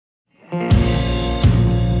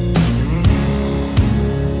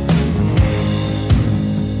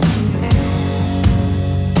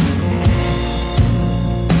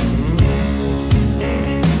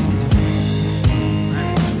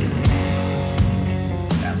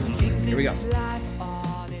Here we go.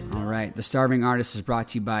 All right. The Starving Artist is brought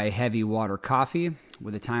to you by Heavy Water Coffee.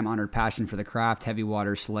 With a time-honored passion for the craft, Heavy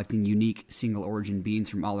Water is selecting unique single-origin beans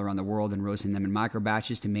from all around the world and roasting them in micro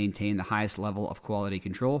batches to maintain the highest level of quality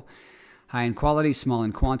control. High in quality, small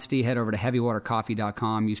in quantity. Head over to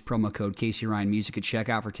heavywatercoffee.com. Use promo code CaseyRyanMusic at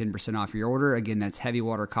checkout for 10% off your order. Again, that's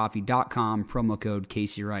heavywatercoffee.com. Promo code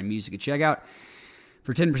CaseyRyanMusic at checkout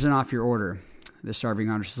for 10% off your order. The Starving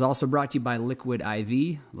Artist is also brought to you by Liquid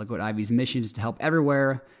IV. Liquid IV's mission is to help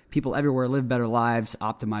people everywhere live better lives,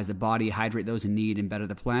 optimize the body, hydrate those in need, and better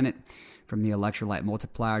the planet. From the electrolyte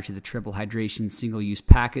multiplier to the triple hydration single-use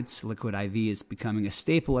packets, Liquid IV is becoming a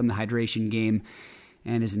staple in the hydration game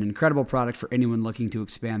and is an incredible product for anyone looking to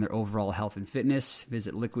expand their overall health and fitness.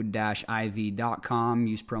 Visit liquid-iv.com.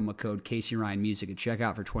 Use promo code CaseyRyanMusic at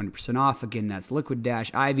checkout for 20% off. Again, that's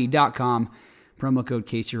liquid-iv.com. Promo code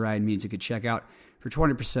CaseyRyanMusic at checkout for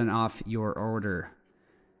 20% off your order.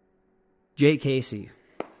 Jake Casey,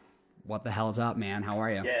 what the hell is up, man? How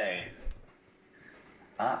are you? Yay.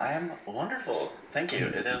 I am wonderful. Thank you.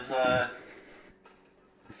 It is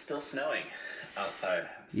still snowing outside.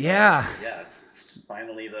 So, yeah. Yeah, it's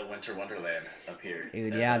finally the winter wonderland up here.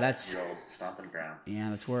 Dude, yeah, that's your old stomping grounds. Yeah,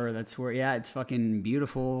 that's where yeah, it's fucking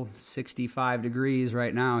beautiful, 65 degrees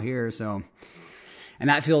right now here, so and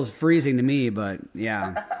that feels freezing to me, but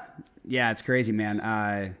yeah. Yeah, it's crazy, man.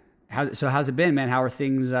 How's it been, man? How are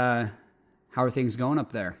things going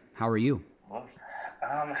up there? How are you? Well,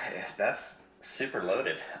 that's super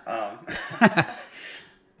loaded. But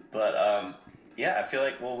yeah, I feel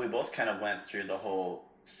like, well, we both kind of went through the whole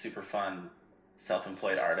super fun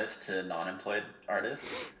self-employed artist to non-employed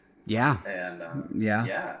artist. Yeah. And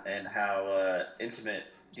yeah, and how intimate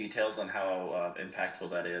details on how impactful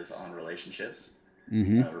that is on relationships,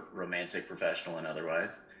 romantic, professional, and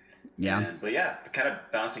otherwise. Yeah. But yeah, kind of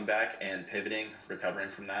bouncing back and pivoting, recovering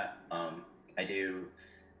from that. I do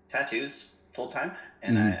tattoos full time,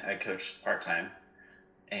 and I coach part time.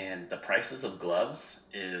 And the prices of gloves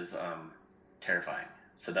is terrifying.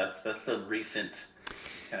 So that's the recent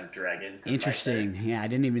kind of dragon. Interesting. Yeah, I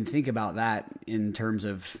didn't even think about that in terms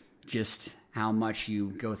of just how much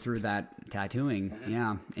you go through that tattooing.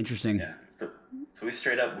 Yeah, interesting. Yeah. So we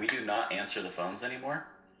straight up, we do not answer the phones anymore.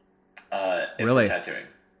 If Really? we're tattooing.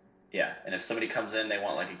 Yeah, and if somebody comes in, they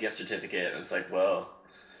want like a gift certificate, and it's like, well,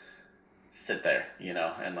 sit there,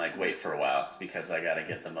 and like wait for a while because I got to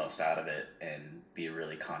get the most out of it and be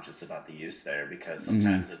really conscious about the use there, because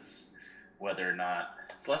sometimes it's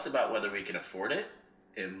less about whether we can afford it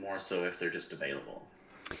and more so if they're just available,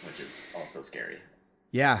 which is also scary.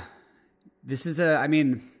 Yeah. This is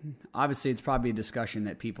obviously it's probably a discussion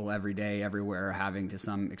that people every day, everywhere are having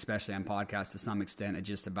especially on podcasts to some extent,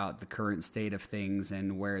 just about the current state of things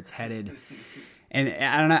and where it's headed.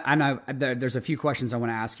 And I know there's a few questions I want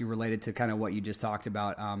to ask you related to kind of what you just talked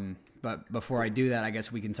about. But before I do that, I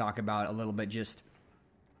guess we can talk about a little bit just,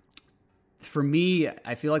 for me,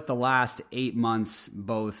 I feel like the last 8 months,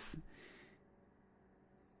 both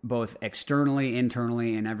externally,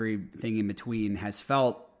 internally, and everything in between has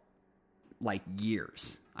felt like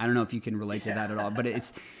years. I don't know if you can relate to that at all, but I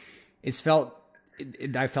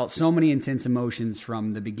felt so many intense emotions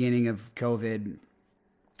from the beginning of COVID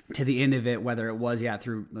to the end of it, whether it was,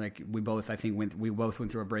 through, like, we both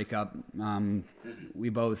went through a breakup. We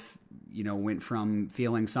both, went from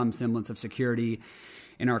feeling some semblance of security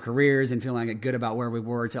in our careers and feeling good about where we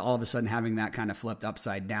were to all of a sudden having that kind of flipped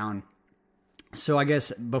upside down. So I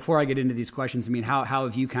guess before I get into these questions, how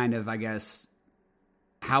have you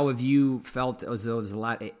how have you felt as though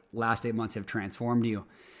the last 8 months have transformed you,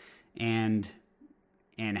 and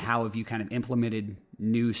how have you kind of implemented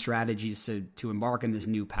new strategies to embark on this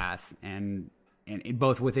new path, and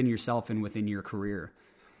both within yourself and within your career?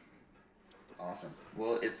 Awesome.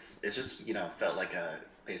 Well, it's just felt like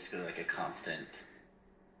basically like a constant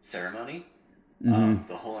ceremony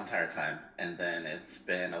the whole entire time, and then it's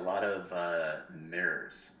been a lot of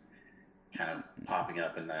mirrors kind of popping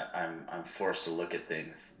up, in that I'm forced to look at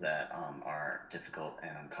things that are difficult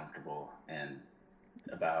and uncomfortable, and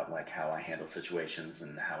about like how I handle situations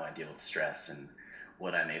and how I deal with stress and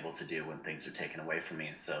what I'm able to do when things are taken away from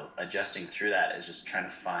me. So adjusting through that is just trying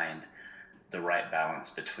to find the right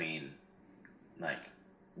balance between, like,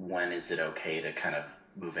 when is it okay to kind of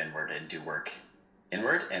move inward and do work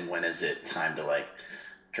inward, and when is it time to like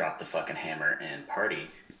drop the fucking hammer and party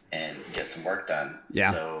and get some work done.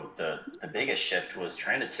 Yeah. So the biggest shift was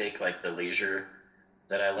trying to take like the leisure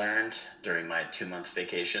that I learned during my 2-month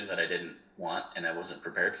vacation that I didn't want and I wasn't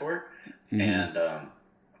prepared for. And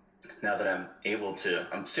now that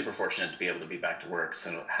I'm super fortunate to be able to be back to work.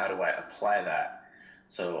 So how do I apply that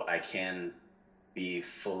so I can be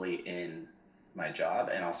fully in my job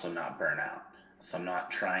and also not burn out. So I'm not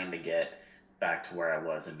trying to get back to where I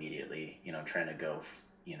was immediately, you know, trying to go,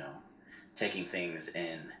 you know, taking things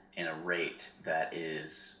in a rate that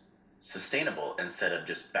is sustainable instead of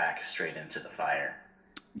just back straight into the fire.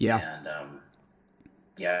 Yeah. And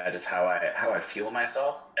yeah, just how I feel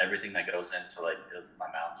myself, everything that goes into like my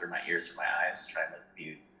mouth or my ears or my eyes, trying to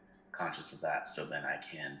be conscious of that, so then I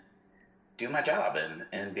can do my job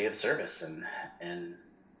and be of service and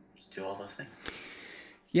do all those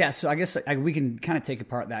things. Yeah, so I guess we can kind of take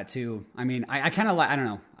apart that too. I mean, I kind of like, I don't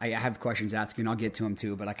know, I have questions asked you and I'll get to them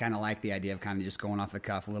too, but I kind of like the idea of kind of just going off the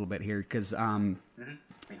cuff a little bit here because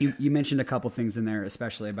you mentioned a couple things in there,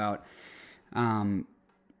 especially about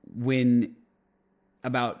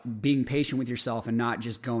about being patient with yourself and not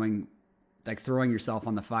just going, like throwing yourself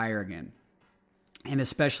on the fire again. And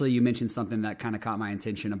especially you mentioned something that kind of caught my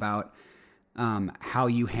attention about how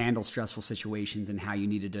you handle stressful situations and how you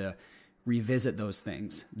needed to revisit those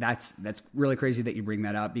things. That's really crazy that you bring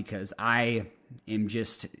that up because I am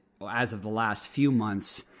just, as of the last few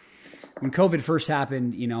months, when COVID first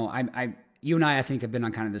happened, you know, you and I think have been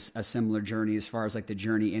on kind of a similar journey as far as like the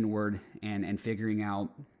journey inward and figuring out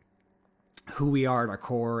who we are at our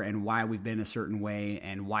core and why we've been a certain way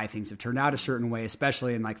and why things have turned out a certain way,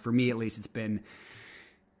 especially, and like for me at least, it's been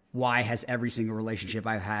why has every single relationship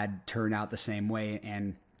I've had turned out the same way,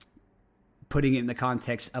 and putting it in the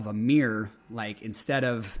context of a mirror, like instead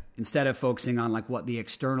of focusing on like what the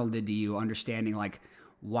external did to you, understanding like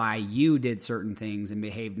why you did certain things and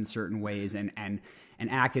behaved in certain ways and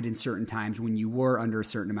acted in certain times when you were under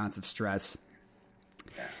certain amounts of stress.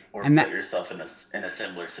 Yeah. Or and put yourself in a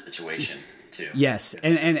similar situation too. Yes.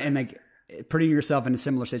 And like putting yourself in a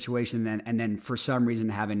similar situation and then for some reason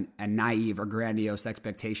having a naive or grandiose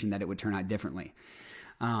expectation that it would turn out differently.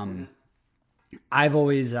 I've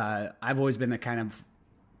always been the kind of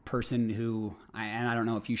person who, and I don't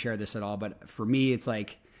know if you share this at all, but for me, it's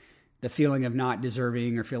like the feeling of not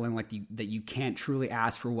deserving or feeling like that you can't truly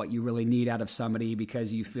ask for what you really need out of somebody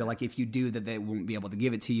because you feel like if you do that they won't be able to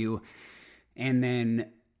give it to you. And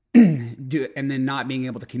then not being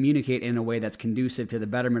able to communicate in a way that's conducive to the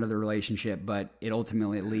betterment of the relationship, but it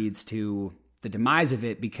ultimately leads to the demise of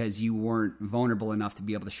it because you weren't vulnerable enough to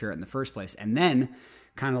be able to share it in the first place. And then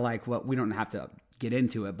kind of like what we don't have to get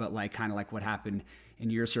into it, but like kind of like what happened in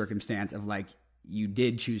your circumstance of like you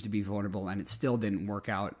did choose to be vulnerable and it still didn't work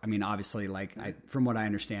out. I mean, obviously, like from what I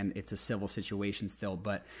understand, it's a civil situation still,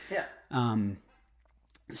 but yeah.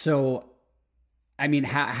 So I mean,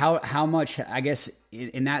 how much, I guess,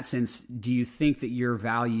 in that sense, do you think that your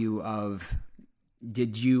value of,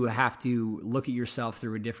 did you have to look at yourself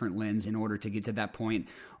through a different lens in order to get to that point?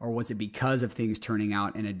 Or was it because of things turning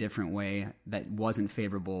out in a different way that wasn't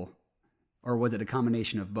favorable? Or was it a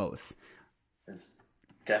combination of both? It's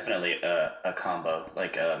definitely a combo.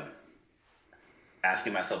 Like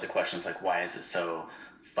asking myself the questions like, why is it so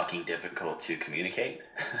fucking difficult to communicate?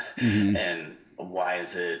 Mm-hmm. And why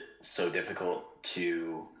is it so difficult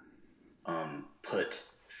to put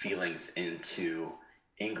feelings into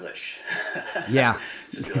English? Yeah.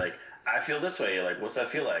 Just be like, I feel this way. You're like, what's that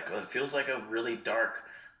feel like? Well, it feels like a really dark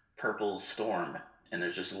purple storm and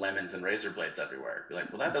there's just lemons and razor blades everywhere. You're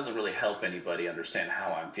like, well, that doesn't really help anybody understand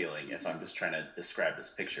how I'm feeling if I'm just trying to describe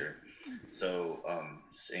this picture. So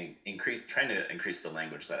trying to increase the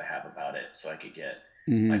language that I have about it so I could get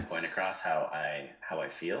my point across how I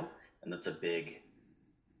feel. And that's a big,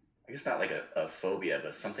 I guess not like a phobia,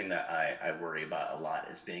 but something that I worry about a lot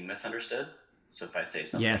is being misunderstood. So if I say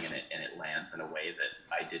something and it lands in a way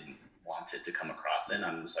that I didn't want it to come across in,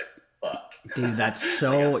 I'm just like, fuck. Dude, that's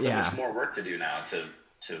so, I have so much more work to do now to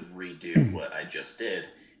redo what I just did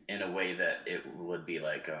in a way that it would be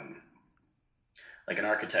like an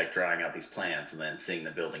architect drawing out these plans and then seeing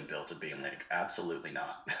the building built and being like, absolutely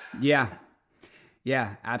not. Yeah.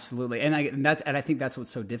 Yeah, absolutely. And I think that's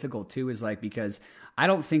what's so difficult too, is like, because I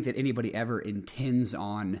don't think that anybody ever intends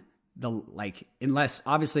on unless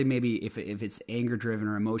obviously maybe if it's anger driven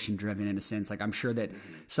or emotion driven in a sense, like I'm sure that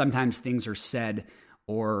sometimes things are said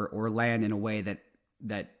or land in a way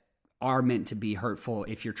that are meant to be hurtful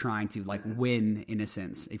if you're trying to like win in a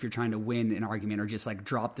sense, if you're trying to win an argument or just like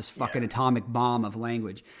drop this fucking atomic bomb of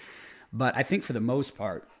language. But I think for the most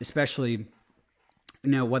part, especially,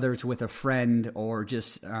 whether it's with a friend or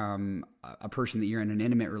just a person that you're in an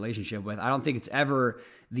intimate relationship with, I don't think it's ever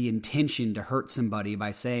the intention to hurt somebody by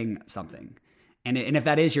saying something. And if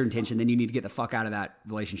that is your intention, then you need to get the fuck out of that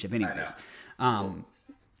relationship anyways.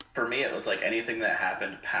 For me, it was like anything that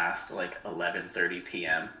happened past like 11:30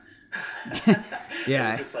 p.m. Yeah.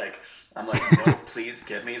 It was just like, I'm like, no, please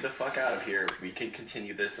get me the fuck out of here. We can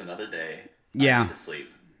continue this another day. Yeah. I need to sleep.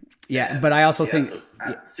 Yeah, And but I also think so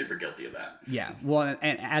I'm super guilty of that. yeah, well,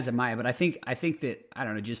 and as am I. But I think that I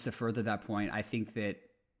don't know. Just to further that point, I think that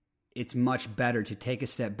it's much better to take a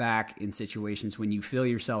step back in situations when you feel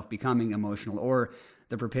yourself becoming emotional or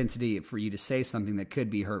the propensity for you to say something that could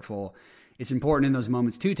be hurtful. It's important in those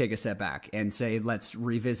moments to take a step back and say, let's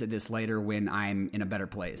revisit this later when I'm in a better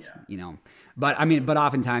place, you know? But I mean, but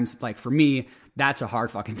oftentimes, like for me, that's a hard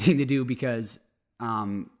fucking thing to do because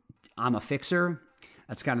I'm a fixer.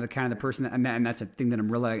 That's kind of the person that, and that's a thing that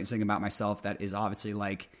I'm realizing about myself that is obviously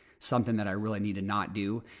like something that I really need to not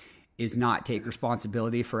do, is not take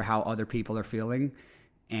responsibility for how other people are feeling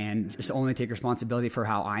and just only take responsibility for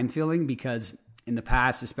how I'm feeling. Because in the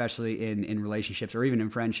past, especially in relationships or even in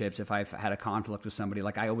friendships, if I've had a conflict with somebody,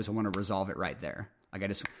 like I always want to resolve it right there. Like I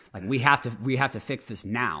just like we have to fix this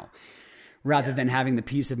now, rather than having the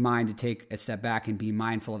peace of mind to take a step back and be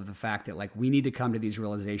mindful of the fact that like we need to come to these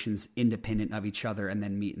realizations independent of each other and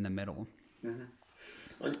then meet in the middle. Mm-hmm.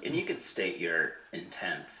 Well, and you could state your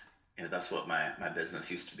intent. You know, that's what my business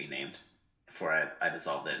used to be named before I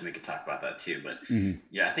dissolved it, and we could talk about that too. But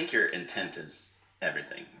yeah, I think your intent is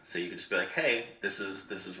everything. So you could just be like, hey, this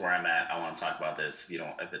is where I'm at. I want to talk about this.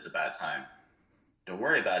 If it's a bad time, don't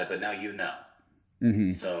worry about it. But now you know.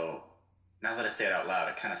 Mm-hmm. So now that I say it out loud,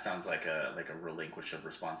 it kind of sounds like a relinquish of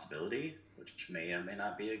responsibility, which may or may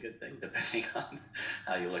not be a good thing depending on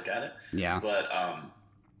how you look at it. Yeah.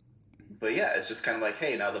 But yeah, it's just kind of like,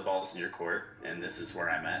 hey, now the ball's in your court, and this is where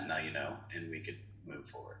I'm at. Now you know, and we could move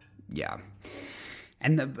forward. Yeah.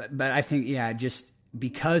 But I think, yeah, just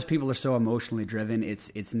because people are so emotionally driven,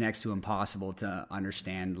 it's next to impossible to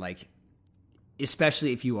understand, like,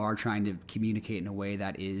 especially if you are trying to communicate in a way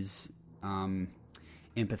that is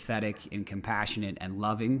empathetic and compassionate and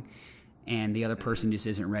loving, and the other person just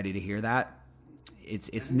isn't ready to hear that.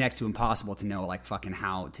 It's next to impossible to know like fucking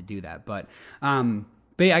how to do that. But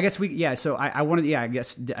yeah, I guess so I wanted, I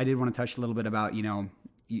guess I did want to touch a little bit about, you know,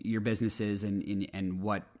 your businesses and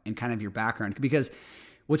what, and kind of your background, because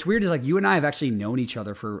what's weird is like you and I have actually known each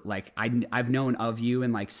other for like, I've known of you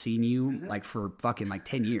and like seen you like for fucking like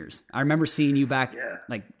 10 years. I remember seeing you back,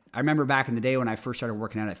 like I remember back in the day when I first started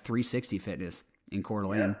working out at 360 Fitness in Coeur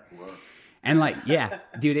d'Alene. Yeah. And like, yeah,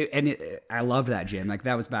 dude, I loved that gym. Like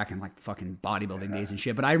that was back in like fucking bodybuilding days and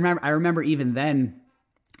shit. But I remember even then,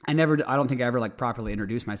 I don't think I ever like properly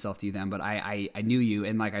introduced myself to you then, but I knew you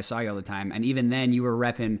and like I saw you all the time. And even then you were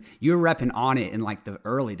repping Onnit in like the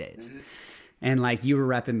early days. Mm-hmm. And like you were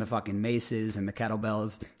repping the fucking maces and the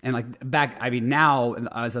kettlebells. And like back, I mean, now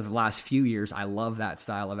as of the last few years, I love that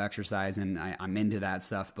style of exercise and I'm into that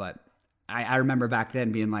stuff. But I remember back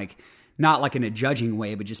then being like, not like in a judging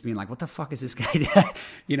way, but just being like, what the fuck is this guy doing?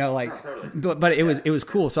 You know, like, totally. but it was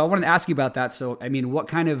cool. So I wanted to ask you about that. So, I mean,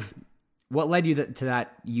 what led you to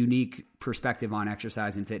that unique perspective on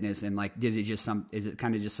exercise and fitness? And like, is it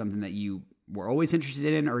kind of just something that you were always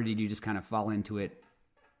interested in, or did you just kind of fall into it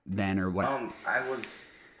then, or what? I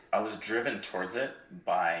was driven towards it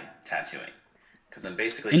by tattooing, because I'm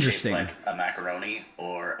basically shaped like a macaroni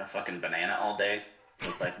or a fucking banana all day.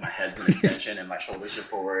 With like my head's an extension and my shoulders are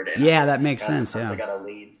forward. And that makes sense. Yeah, I got to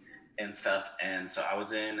lead and stuff. And so I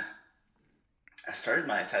started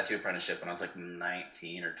my tattoo apprenticeship when I was like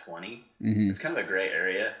 19 or 20. Mm-hmm. It's kind of a gray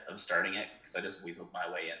area of starting it because I just weaseled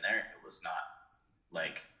my way in there. It was not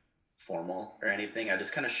like formal or anything. I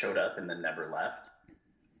just kind of showed up and then never left.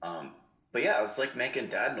 But yeah, I was like making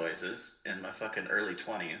dad noises in my fucking early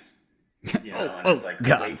 20s. You know, and it's like,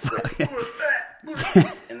 God.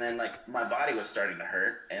 And then like my body was starting to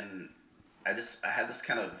hurt, and I had this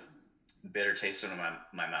kind of bitter taste in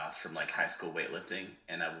my mouth from like high school weightlifting,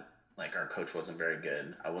 and our coach wasn't very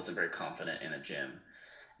good. I wasn't very confident in a gym.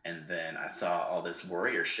 And then I saw all this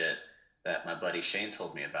warrior shit that my buddy Shane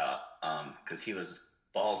told me about, because he was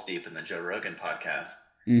balls deep in the Joe Rogan podcast.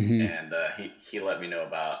 Mm-hmm. And he let me know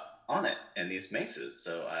about Onnit and these maces.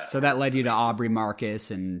 So that led you to Aubrey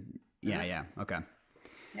Marcus and yeah, okay.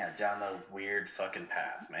 Yeah, down the weird fucking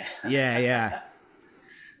path, man. Yeah.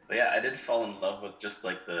 But yeah, I did fall in love with just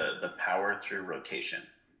like the power through rotation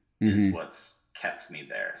is what's kept me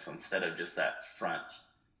there. So instead of just that front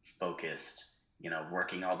focused, you know,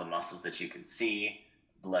 working all the muscles that you can see,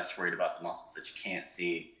 less worried about the muscles that you can't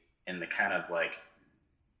see, and the kind of like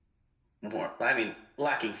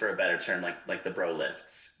lacking for a better term, like the bro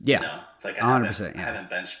lifts. Yeah. You know? It's like I haven't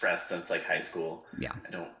bench pressed since like high school. Yeah. I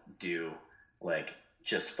don't do like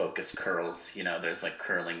just focused curls. You know, there's like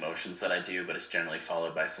curling motions that I do, but it's generally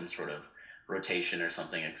followed by some sort of rotation or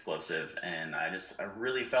something explosive. And I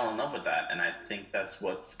really fell in love with that. And I think that's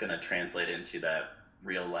what's going to translate into that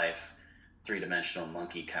real life 3-dimensional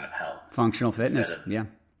monkey kind of health. Functional fitness. Yeah.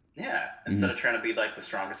 Yeah, instead of trying to be like the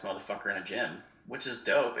strongest motherfucker in a gym, which is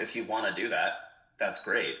dope. If you want to do that, that's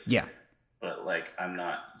great. Yeah. But like, I'm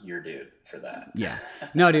not your dude for that. Yeah.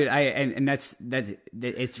 No, dude. And that's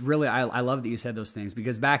it's really, I love that you said those things,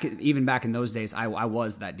 because even back in those days, I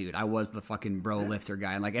was that dude. I was the fucking bro lifter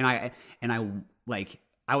guy. And like, I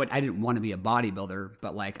didn't want to be a bodybuilder,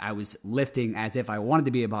 but like I was lifting as if I wanted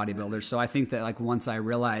to be a bodybuilder. So I think that like once I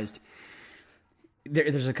realized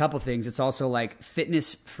there's a couple things. It's also like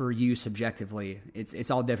fitness for you subjectively.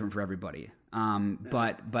 It's all different for everybody.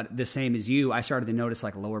 But the same as you, I started to notice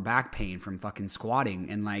like lower back pain from fucking squatting,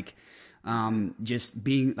 and like just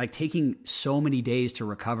being like taking so many days to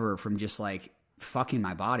recover from just like fucking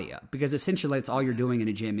my body up, because essentially that's all you're doing in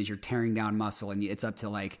a gym is you're tearing down muscle, and it's up to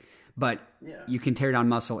like, but you can tear down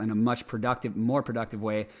muscle in a much more productive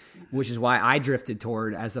way, which is why I drifted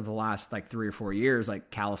toward, as of the last like 3 or 4 years, like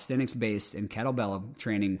calisthenics based and kettlebell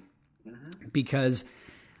training, because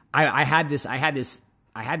I had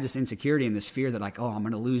this insecurity and this fear that like, oh, I'm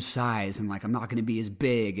going to lose size, and like I'm not going to be as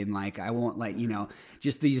big, and like I won't, like, you know,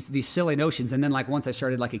 just these silly notions. And then like once I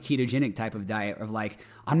started like a ketogenic type of diet of like,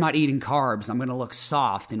 I'm not eating carbs, I'm going to look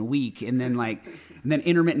soft and weak. And then like, and then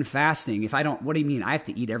intermittent fasting. If I don't, what do you mean? I have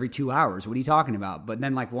to eat every 2 hours. What are you talking about? But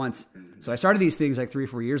then like so I started these things like 3 or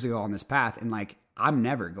 4 years ago on this path, and like, I'm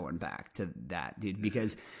never going back to that, dude,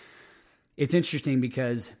 because it's interesting,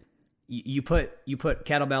 because you put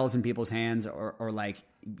kettlebells in people's hands, or like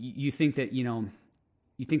you think that, you know,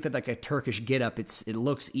 you think that like a Turkish get up, it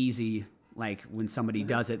looks easy, like when somebody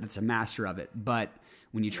does it that's a master of it. But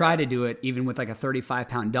when you try to do it, even with like a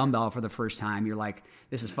 35-pound dumbbell for the first time, you're like,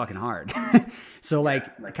 this is fucking hard. So like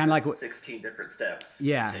kind of like 16 different steps.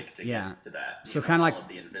 Yeah, to take to get to that. So kind of like all of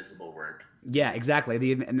the invisible work. Yeah,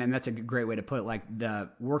 exactly. And then that's a great way to put it. Like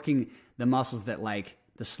working the muscles that like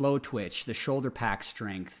the slow twitch, the shoulder pack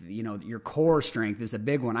strength, you know, your core strength is a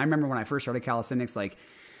big one. I remember when I first started calisthenics, like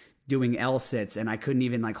doing L sits, and I couldn't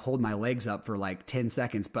even like hold my legs up for like 10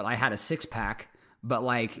 seconds, but I had a 6-pack, but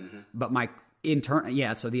like, but my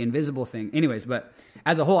internal, so the invisible thing. Anyways, but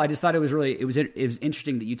as a whole, I just thought it was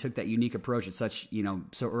interesting that you took that unique approach at such, you know,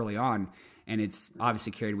 so early on, and it's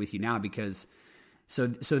obviously carried with you now, because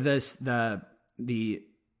did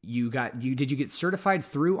you get certified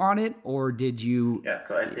through Onnit, or did you? Yeah,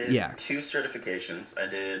 so I did 2 certifications. I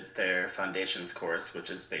did their foundations course, which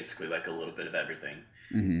is basically like a little bit of everything.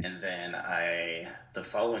 And then the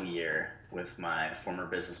following year, with my former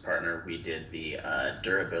business partner, we did the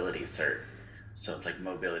durability cert. So it's like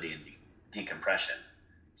mobility and decompression.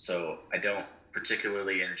 So I don't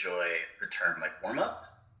particularly enjoy the term like warm up,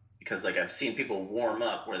 because like I've seen people warm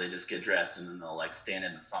up where they just get dressed and then they'll like stand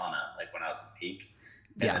in the sauna, like when I was at peak.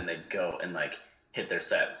 And then they go and like hit their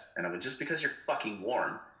sets. And I would, just because you're fucking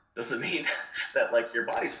warm doesn't mean that like your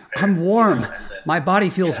body's prepared. I'm warm. You know? Then, my body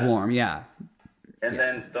feels warm. Yeah. And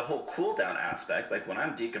then the whole cool down aspect, like when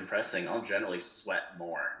I'm decompressing, I'll generally sweat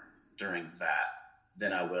more during that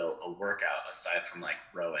than I will a workout, aside from like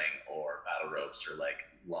rowing or battle ropes or like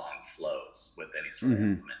long flows with any sort of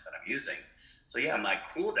implement that I'm using. So yeah, my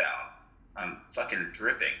cool down, I'm fucking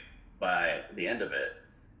dripping by the end of it.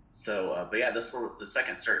 So, but yeah, the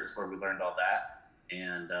second cert is where we learned all that.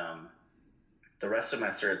 And the rest of my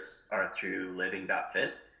certs are through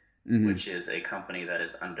Living.fit, which is a company that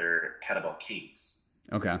is under Kettlebell Kings.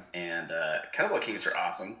 Okay. And Kettlebell Kings are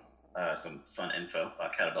awesome. Some fun info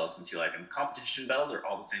about kettlebells, since you like them. Competition bells are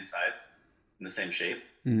all the same size and the same shape.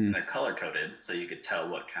 And they're color coded, so you could tell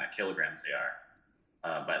what kind of kilograms they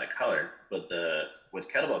are by the color. But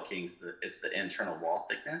with Kettlebell Kings, it's the internal wall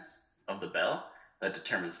thickness of the bell that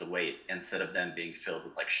determines the weight, instead of them being filled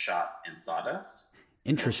with like shot and sawdust.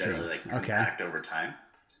 Interesting. Generally, like, compact over time.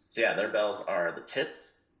 So yeah, their bells are the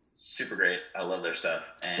tits. Super great. I love their stuff.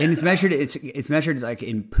 And it's measured. It's measured like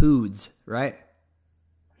in poods, right?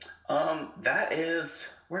 That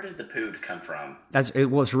is, where did the pood come from?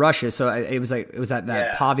 It's Russia. So it was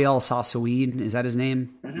that Pavel Sassoin. Is that his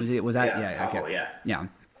name? Was that? Yeah. Capo, okay. Yeah.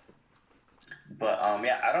 But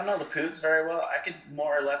I don't know the poods very well. I could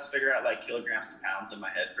more or less figure out like kilograms to pounds in my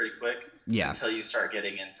head pretty quick. Yeah. Until you start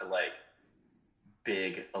getting into like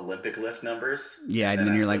big Olympic lift numbers. Yeah, and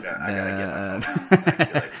then you're like, I gotta get my phone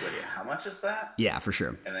out. Like, wait, how much is that? Yeah, for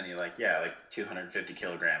sure. And then you're like, like 250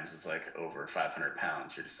 kilograms is like over 500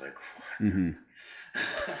 pounds. You're just like,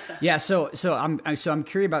 yeah. So I'm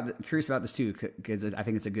curious about this too, because I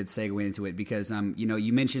think it's a good segue into it, because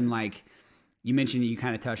you mentioned you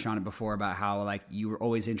kind of touched on it before about how like you were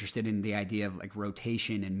always interested in the idea of like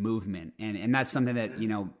rotation and movement, and that's something that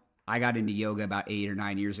I got into yoga about 8 or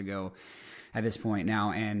 9 years ago at this point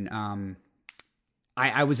now, and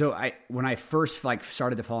when I first like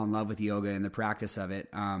started to fall in love with yoga and the practice of it,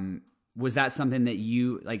 was that something that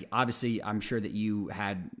you like? Obviously, I'm sure that you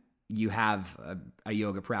have a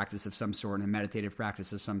yoga practice of some sort and a meditative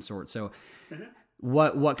practice of some sort. So,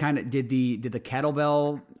 what kind of did the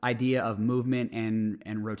kettlebell idea of movement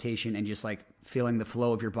and rotation and just like feeling the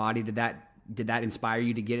flow of your body, did that inspire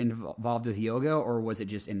you to get involved with yoga, or was it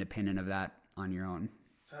just independent of that on your own?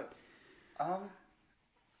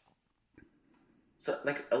 So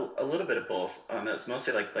like a little bit of both. It's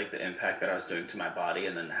mostly like the impact that I was doing to my body,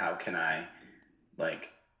 and then how can I like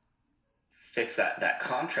fix that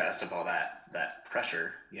contrast of all that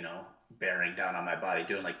pressure, bearing down on my body,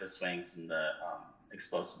 doing like the swings and the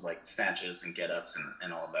explosive like snatches and get-ups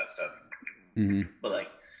and all of that stuff. But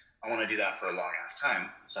like I want to do that for a long ass time,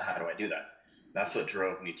 so how do I do that? That's what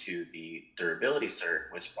drove me to the durability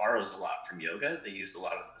cert, which borrows a lot from yoga. They use a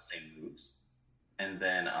lot of the same moves, and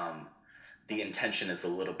then the intention is a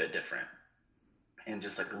little bit different and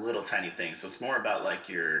just like little tiny things. So it's more about like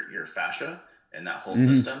your fascia and that whole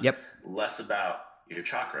system. Yep. Less about your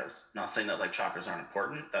chakras. Not saying that like chakras aren't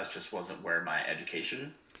important. That just wasn't where my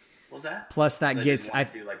education was at. Plus that so gets I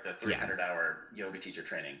do like the 300-hour yoga teacher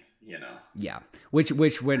training. Yeah. Which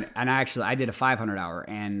when and I did a 500-hour,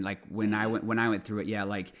 and like when I went through it, yeah,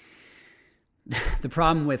 like the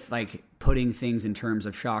problem with like putting things in terms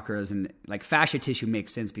of chakras and like fascia tissue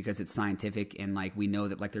makes sense because it's scientific, and like we know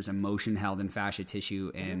that like there's emotion held in fascia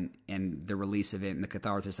tissue, and the release of it and the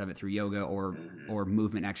catharsis of it through yoga or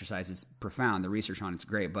movement exercise is profound. The research on it's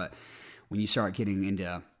great, but when you start getting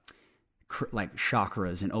into like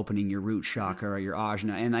chakras and opening your root chakra or your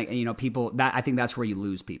ajna, and like people, that I think that's where you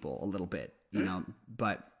lose people a little bit,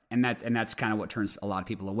 but and that's kind of what turns a lot of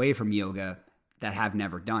people away from yoga that have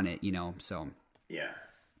never done it, so. Yeah,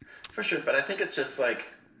 for sure. But I think it's just like,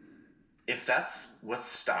 if that's what's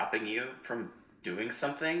stopping you from doing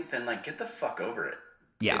something, then like get the fuck over it.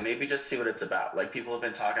 Yeah. And maybe just see what it's about. Like people have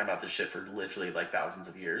been talking about this shit for literally like thousands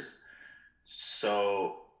of years.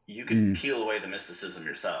 So you can peel away the mysticism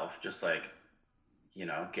yourself. Just like,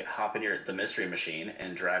 hop in the mystery machine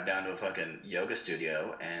and drive down to a fucking yoga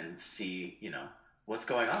studio and see, what's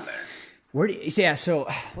going on there. So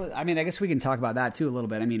I mean, I guess we can talk about that too a little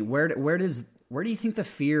bit. I mean, where do you think the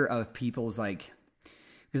fear of people's like,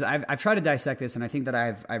 because I've tried to dissect this and I think that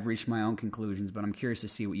I've reached my own conclusions, but I'm curious to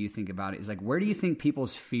see what you think about it. Is like, where do you think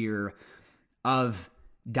people's fear of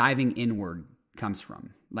diving inward comes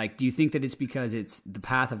from? Like, do you think that it's because it's the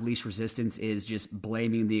path of least resistance is just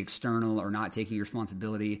blaming the external or not taking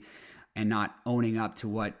responsibility and not owning up to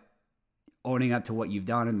what you've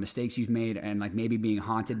done and the mistakes you've made, and like maybe being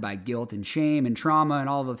haunted by guilt and shame and trauma and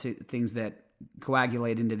all the things that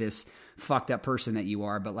coagulate into this fucked up person that you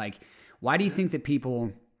are? But like, why do you think that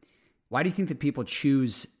people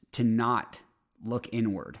choose to not look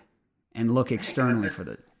inward and look externally for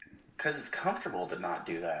the? Because it's comfortable to not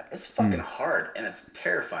do that. It's fucking hard, and it's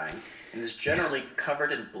terrifying, and it's generally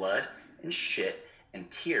covered in blood and shit and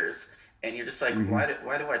tears. And you're just like,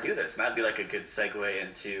 why do I do this? And that'd be like a good segue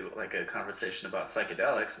into like a conversation about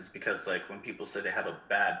psychedelics, is because like when people say they have a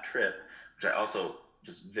bad trip, which I also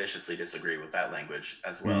just viciously disagree with that language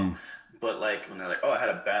as well. But like when they're like, oh, I had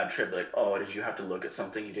a bad trip, like, oh, did you have to look at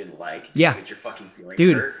something you didn't like? Yeah. Get your fucking feelings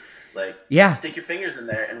Dude. hurt? Like, stick your fingers in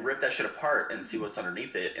there and rip that shit apart and see what's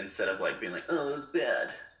underneath it, instead of like being like, oh, it was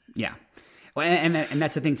bad. Yeah. Well, and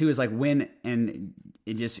that's the thing too, is like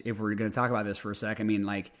if we're going to talk about this for a sec, I mean,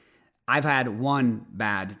 like, I've had one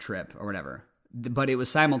bad trip or whatever, but it was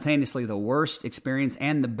simultaneously the worst experience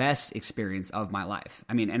and the best experience of my life.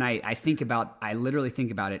 I mean, and I literally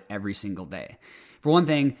think about it every single day. For one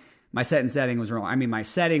thing, my set and setting was wrong. I mean, my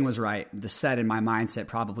setting was right. The set and my mindset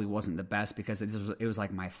probably wasn't the best, because it was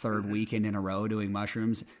like my third weekend in a row doing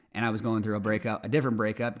mushrooms, and I was going through a different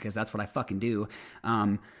breakup, because that's what I fucking do.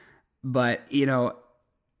 But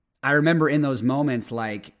I remember in those moments,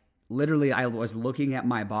 like, literally, I was looking at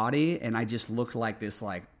my body and I just looked like this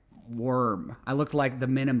like worm. I looked like the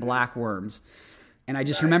Men in Black worms. And I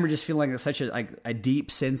just remember just feeling such a deep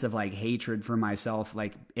sense of like hatred for myself.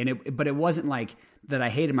 Like, but it wasn't like that I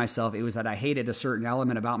hated myself. It was that I hated a certain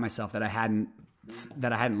element about myself that I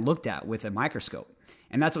hadn't looked at with a microscope.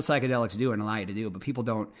 And that's what psychedelics do and allow you to do. But people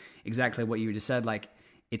don't, exactly what you just said, like,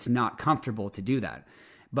 it's not comfortable to do that.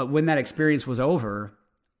 But when that experience was over,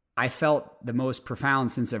 I felt the most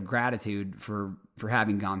profound sense of gratitude for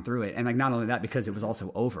having gone through it. And like, not only that, because it was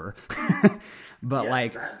also over, but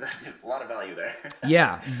like a lot of value there.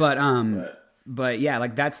 Yeah. But yeah,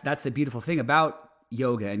 like that's the beautiful thing about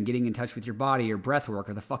yoga and getting in touch with your body or breath work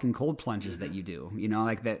or the fucking cold plunges that you do,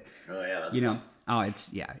 like that, oh yeah, that's fun. Oh,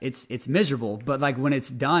 it's miserable. But like when it's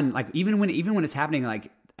done, like even when it's happening,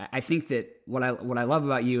 like I think that what I love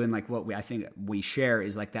about you and like I think we share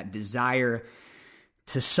is like that desire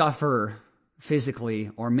to suffer physically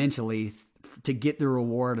or mentally to get the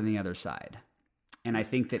reward on the other side. And I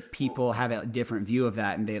think that people have a different view of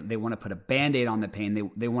that, and they want to put a Band-Aid on the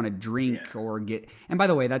pain. They want to drink or get, and by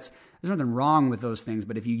the way, there's nothing wrong with those things,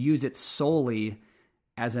 but if you use it solely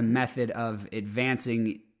as a method of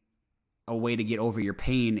advancing a way to get over your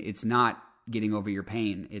pain, it's not getting over your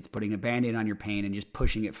pain. It's putting a Band-Aid on your pain and just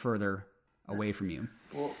pushing it further away from you.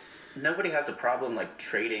 Well, nobody has a problem like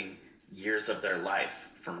trading years of their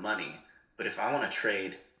life for money. But if I want to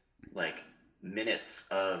trade like minutes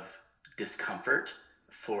of discomfort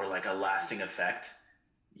for like a lasting effect,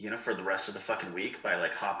 for the rest of the fucking week by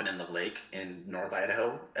like hopping in the lake in North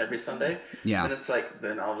Idaho every Sunday, then it's like,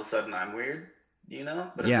 then all of a sudden I'm weird,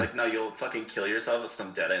 but it's like, no, you'll fucking kill yourself with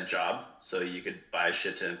some dead end job so you could buy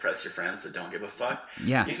shit to impress your friends that don't give a fuck.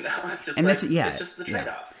 It's just, and like, it's just the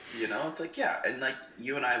trade-off. It's like, and like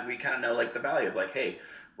you and I, we kind of know like the value of like, hey,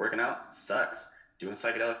 working out sucks, doing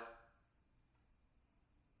psychedelic.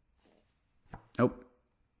 Nope.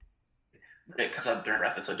 It comes up during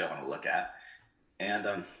breakfast, so I don't want to look at.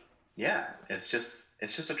 And it's just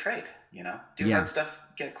a trade, do hard stuff,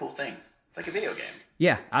 get cool things. It's like a video game.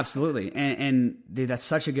 Yeah, absolutely. And dude, that's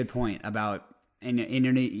such a good point about, and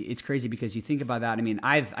it's crazy because you think about that. I mean,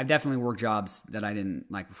 I've definitely worked jobs that I didn't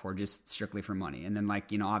like before, just strictly for money. And then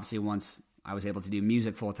like, obviously once I was able to do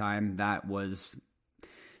music full time, that was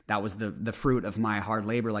the fruit of my hard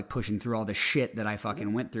labor, like pushing through all the shit that I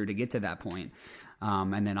fucking went through to get to that point.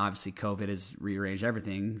 And then obviously COVID has rearranged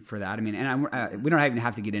everything for that. I mean, and we don't even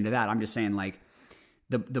have to get into that. I'm just saying like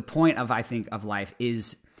the point of, I think, of life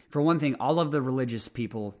is, for one thing, all of the religious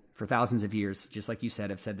people for thousands of years, just like you said,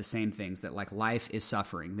 have said the same things, that like life is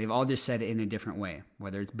suffering. They've all just said it in a different way,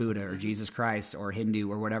 whether it's Buddha or Jesus Christ or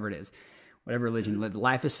Hindu or whatever it is, whatever religion,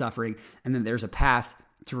 life is suffering. And then there's a path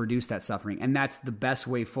to reduce that suffering. And that's the best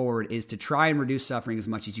way forward, is to try and reduce suffering as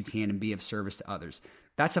much as you can and be of service to others.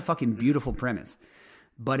 That's a fucking beautiful premise.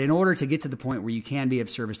 But in order to get to the point where you can be of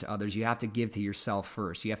service to others, you have to give to yourself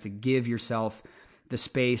first. You have to give yourself the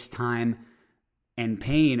space, time, and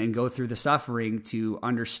pain, and go through the suffering to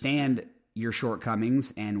understand your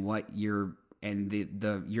shortcomings and what your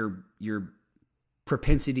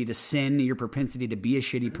propensity to sin, your propensity to be a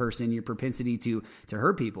shitty person, your propensity to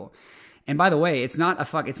hurt people. And by the way, it's not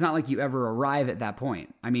like you ever arrive at that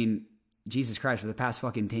point. I mean, Jesus Christ, for the past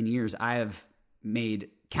fucking 10 years, I have made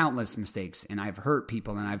countless mistakes and I've hurt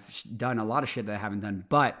people and I've done a lot of shit that I haven't done,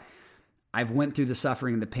 but I've went through the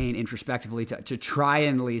suffering and the pain introspectively to try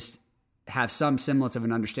and at least have some semblance of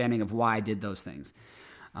an understanding of why I did those things.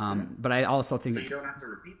 But I also think... So you don't have to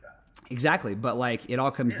repeat that. Exactly. But like it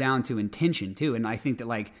all comes down to intention too. And I think that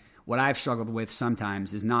like what I've struggled with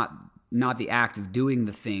sometimes is not the act of doing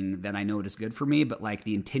the thing that I know is good for me, but like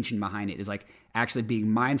the intention behind it is like actually being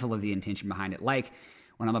mindful of the intention behind it. Like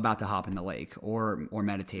when I'm about to hop in the lake or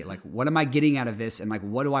meditate, like what am I getting out of this? And like,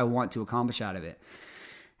 what do I want to accomplish out of it?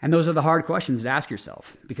 And those are the hard questions to ask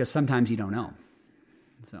yourself, because sometimes you don't know.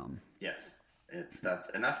 So yes, that's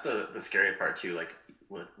the scary part too. Like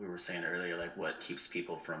what we were saying earlier, like what keeps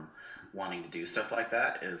people from wanting to do stuff like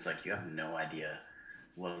that is like you have no idea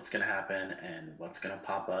what's going to happen and what's going to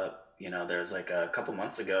pop up. There's like a couple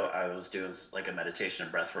months ago, I was doing like a meditation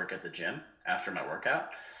and breath work at the gym after my workout.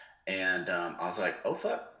 And I was like, oh,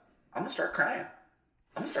 fuck, I'm going to start crying.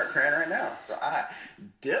 I'm going to start crying right now. So I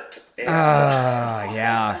dipped. And,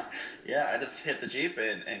 yeah, I just hit the Jeep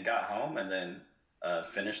and got home and then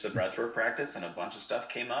finished the breathwork practice, and a bunch of stuff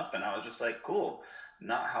came up. And I was just like, cool.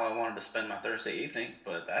 Not how I wanted to spend my Thursday evening,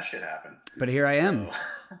 but that shit happened. But here I am.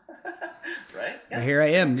 Right? Yeah. But here I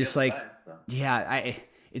am, just like,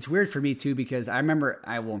 it's weird for me too, because I remember,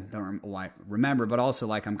 but also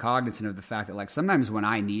like I'm cognizant of the fact that like sometimes when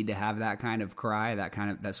I need to have that kind of cry,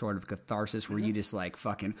 that sort of catharsis where you just like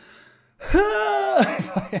fucking,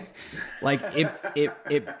 like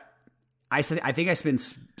I think I spend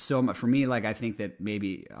so much, for me, like I think that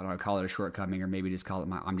maybe, I don't know, call it a shortcoming or maybe just call it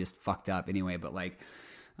I'm just fucked up anyway. But like,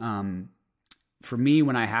 for me,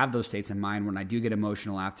 when I have those states in mind, when I do get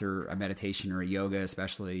emotional after a meditation or a yoga,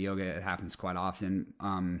 especially yoga, it happens quite often.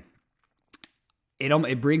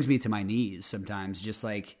 It brings me to my knees sometimes, just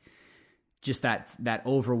that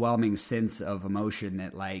overwhelming sense of emotion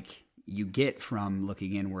that like you get from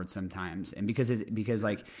looking inward sometimes. And because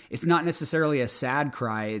like it's not necessarily a sad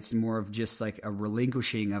cry, it's more of just like a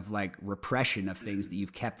relinquishing of like repression of things that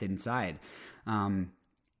you've kept inside.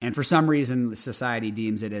 And for some reason, society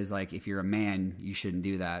deems it as like, if you're a man, you shouldn't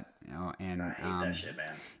do that. you know, and I hate that shit,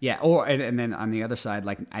 man. yeah, and then on the other side,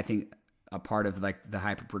 like I think a part of like the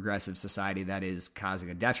hyper progressive society that is causing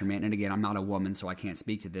a detriment. And again, I'm not a woman, so I can't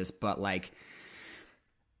speak to this, but like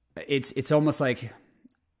it's almost like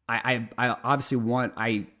I obviously want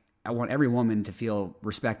I want every woman to feel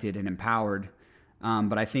respected and empowered,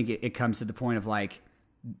 but I think it comes to the point of like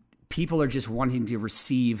people are just wanting to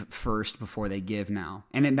receive first before they give now,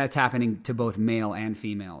 and then that's happening to both male and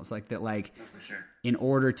females. Like that, like For sure. in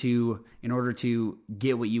order to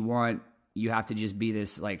get what you want, you have to just be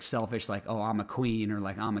this like selfish, like, oh, I'm a queen or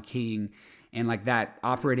like I'm a king. And like that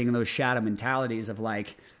operating in those shadow mentalities of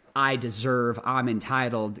like, I deserve, I'm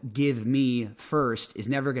entitled, give me first is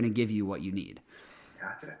never going to give you what you need.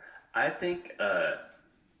 Gotcha. I think,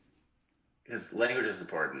 because language is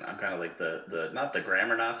important. I'm kind of like the not the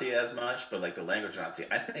grammar Nazi as much, but like the language Nazi.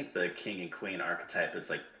 I think the king and queen archetype is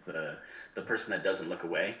like the person that doesn't look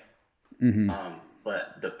away.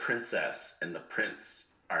 But the princess and the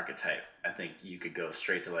prince archetype, I think you could go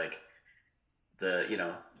straight to like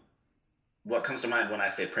what comes to mind when I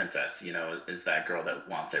say princess, is that girl that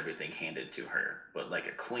wants everything handed to her. But like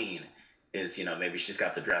a queen is, maybe she's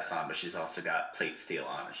got the dress on, but she's also got plate steel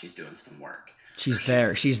on and she's doing some work. She's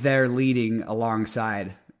there leading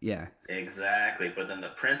alongside. Yeah. Exactly. But then the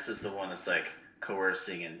prince is the one that's like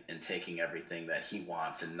coercing and taking everything that he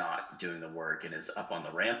wants and not doing the work and is up on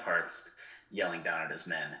the ramparts yelling down at his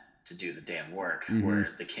men to do the damn work,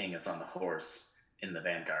 where the king is on the horse in the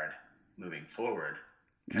vanguard moving forward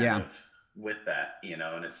kind of with that, and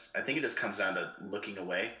I think it just comes down to looking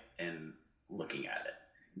away and looking at it.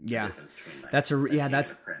 Yeah. Between, like,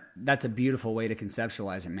 that's a beautiful way to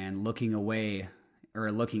conceptualize it, man. Looking away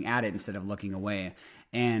or looking at it instead of looking away.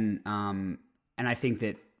 And I think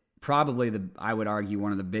that probably I would argue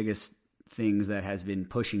one of the biggest things that has been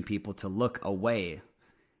pushing people to look away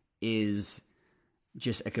is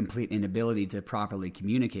just a complete inability to properly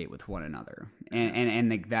communicate with one another. And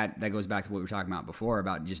like that goes back to what we were talking about before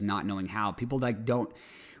about just not knowing how. People like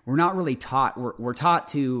we're not really taught, we're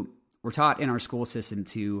taught in our school system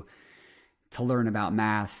to learn about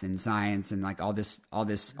math and science and like all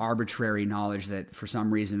this arbitrary knowledge that for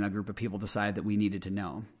some reason a group of people decided that we needed to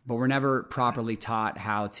know. But we're never properly taught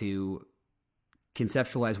how to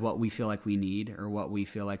conceptualize what we feel like we need or what we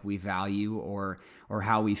feel like we value or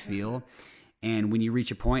how we feel. And when you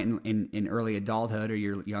reach a point in early adulthood or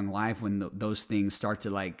your young life when those things start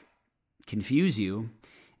to like confuse you,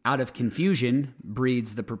 out of confusion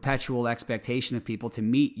breeds the perpetual expectation of people to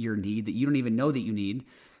meet your need that you don't even know that you need.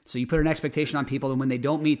 So you put an expectation on people, and when they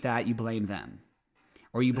don't meet that, you blame them,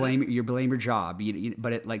 or you blame your job.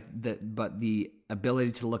 But the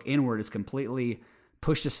ability to look inward is completely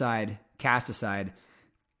pushed aside, cast aside,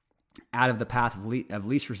 out of the path of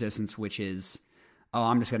least resistance, which is, oh,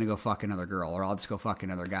 I'm just going to go fuck another girl, or I'll just go fuck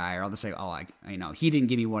another guy, or I'll just say, oh, he didn't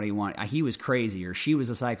give me what he wanted. He was crazy, or she was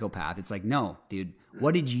a psychopath. It's like, no, dude,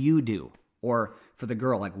 what did you do? Or for the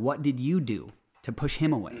girl, like, what did you do to push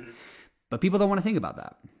him away? But people don't want to think about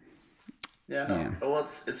that. Yeah, no. Yeah. Well,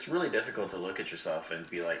 it's really difficult to look at yourself and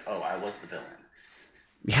be like, oh, I was the villain.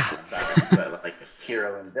 Yeah. But like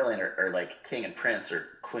hero and villain, or like king and prince, or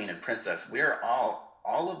queen and princess, we're all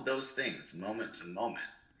of those things, moment to moment.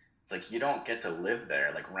 It's like you don't get to live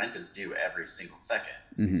there. Like rent is due every single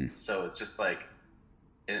second. So it's just like,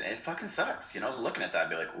 it fucking sucks, looking at that and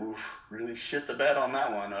be like, oof, really shit the bed on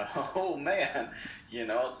that one. Oh man,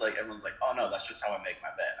 it's like everyone's like, oh no, that's just how I make my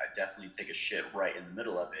bed. I definitely take a shit right in the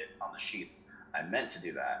middle of it on the sheets. I meant to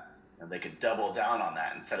do that. And they could double down on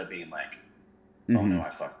that instead of being like, oh no, I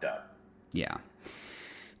fucked up. Yeah.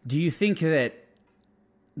 Do you think that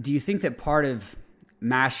part of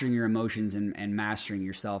mastering your emotions and mastering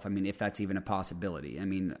yourself, I mean, if that's even a possibility, I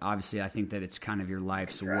mean, obviously I think that it's kind of your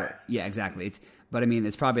life's work. Yeah, exactly. But I mean,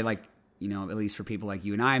 it's probably like, at least for people like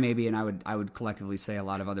you and I maybe, and I would collectively say a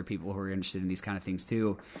lot of other people who are interested in these kind of things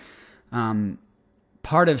too.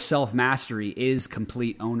 Part of self-mastery is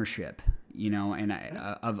complete ownership, and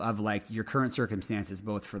of like your current circumstances,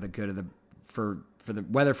 both for the good of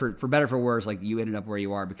whether for better or for worse, like you ended up where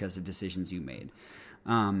you are because of decisions you made.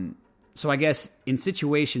 So I guess in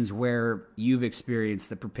situations where you've experienced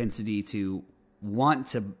the propensity to want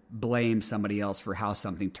to blame somebody else for how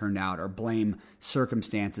something turned out, or blame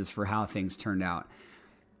circumstances for how things turned out,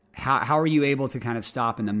 how are you able to kind of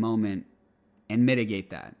stop in the moment and mitigate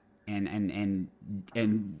that and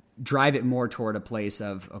drive it more toward a place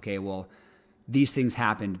of, okay, well, these things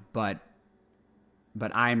happened, but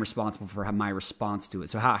I am responsible for my response to it.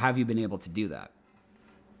 So how have you been able to do that?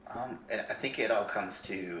 I think it all comes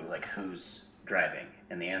to like who's driving,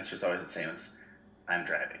 and the answer is always the same as I'm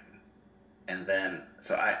driving. And then,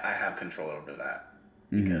 so I have control over that.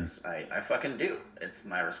 because I fucking do. It's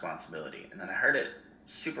my responsibility. And then I heard it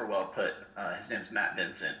super well put. His name's Matt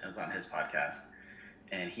Vincent. It was on his podcast.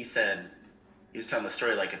 And he said, he was telling the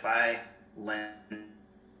story, like, if I lend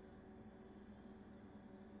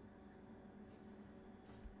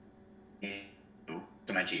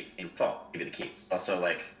to my Jeep in fault, give you the keys. Also,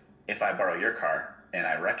 like, if I borrow your car and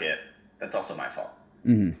I wreck it, that's also my fault.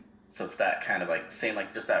 So it's that kind of like saying,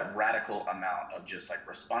 like, just that radical amount of just like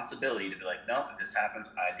responsibility to be like, no, if this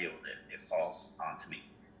happens, I deal with it. It falls onto me.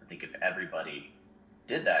 I think if everybody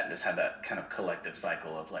did that and just had that kind of collective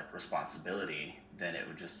cycle of like responsibility, then it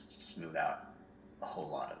would just smooth out a whole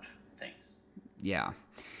lot of things. Yeah.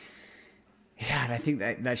 Yeah, and I think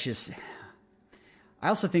that's just, I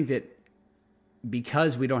also think that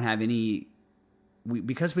because we don't have any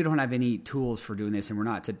tools for doing this, and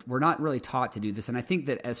we're not really taught to do this, and I think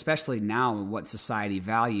that especially now what society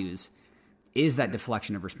values is that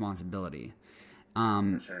deflection of responsibility.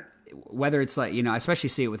 For sure. Whether it's like, you know, I especially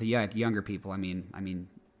see it with the younger people. I mean,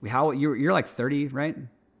 how you're like 30, right?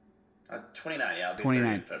 29, yeah, I'll be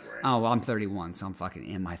 29 in February. Oh, well, I'm 31, so I'm fucking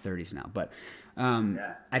in my 30s now. But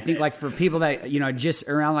I think Yeah. like for people that, you know, just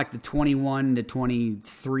around like the 21 to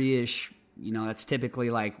 23-ish, you know, that's typically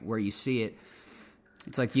like where you see it.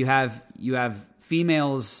 It's like you have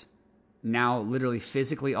females now literally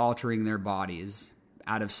physically altering their bodies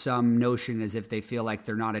out of some notion as if they feel like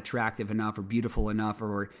they're not attractive enough or beautiful enough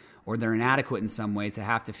or they're inadequate in some way to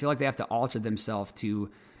have to feel like they have to alter themselves to,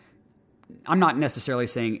 I'm not necessarily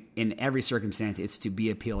saying in every circumstance it's to be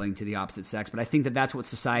appealing to the opposite sex, but I think that that's what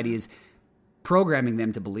society is programming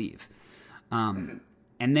them to believe. And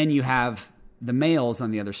then you have the males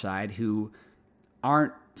on the other side who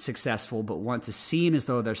aren't successful but want to seem as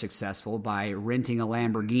though they're successful by renting a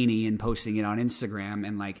Lamborghini and posting it on Instagram,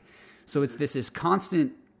 and like, so it's this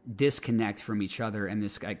constant disconnect from each other and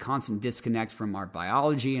this constant disconnect from our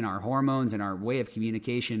biology and our hormones and our way of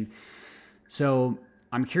communication. So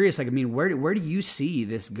I'm curious, like, I mean, where do you see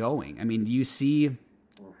this going? I mean, do you see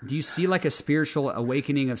like a spiritual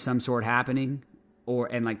awakening of some sort happening,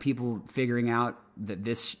 and like people figuring out that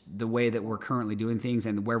the way that we're currently doing things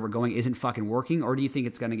and where we're going isn't fucking working? Or do you think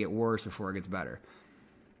it's going to get worse before it gets better?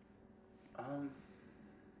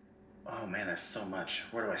 Oh man, there's so much.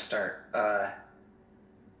 Where do I start?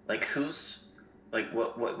 Like who's, like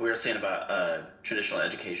what we were saying about traditional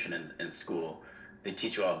education in school. They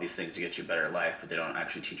teach you all these things to get you a better life, but they don't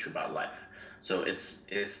actually teach you about life. So it's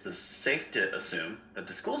safe to assume that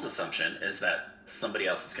the school's assumption is that somebody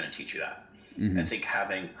else is going to teach you that. I think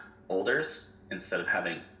having olders instead of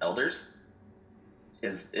having elders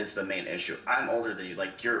is the main issue. I'm older than you,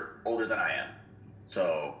 like you're older than I am,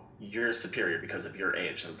 so you're superior because of your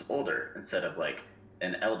age. So it's older instead of like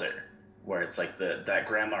an elder, where it's like that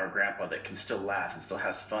grandma or grandpa that can still laugh and still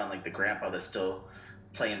has fun, like the grandpa that's still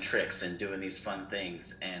playing tricks and doing these fun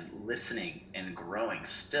things and listening and growing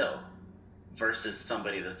still, versus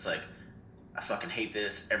somebody that's like, I fucking hate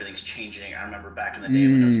this, everything's changing. I remember back in the day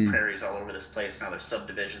when there was prairies all over this place, now there's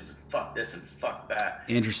subdivisions, and fuck this and fuck that.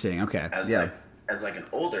 Interesting, okay. As like an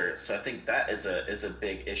older, so I think that is a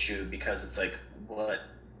big issue, because it's like,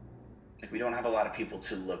 we don't have a lot of people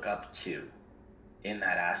to look up to in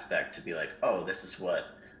that aspect, to be like, oh, this is what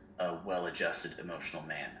a well-adjusted emotional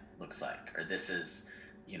man looks like, or this is,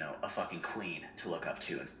 you know, a fucking queen to look up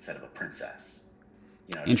to instead of a princess.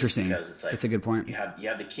 You know, interesting. Because it's like, that's a good point. You have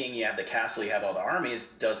the king, you have the castle, you have all the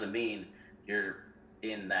armies, doesn't mean you're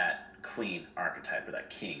in that queen archetype or that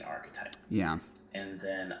king archetype. Yeah. And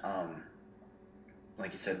then,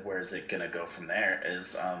 like you said, where is it gonna go from there?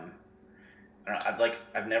 Is I don't know,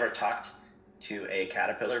 I've never talked to a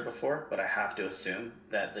caterpillar before, but I have to assume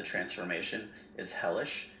that the transformation is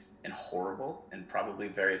hellish and horrible and probably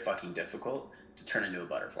very fucking difficult to turn into a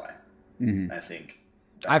butterfly. I think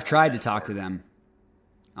I've tried to talk to them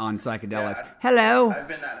on psychedelics. Yeah, hello. I've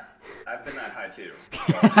been that high too.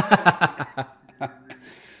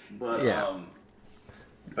 But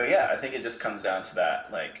yeah, I think it just comes down to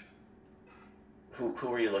that, like,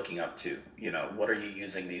 who are you looking up to? You know, what are you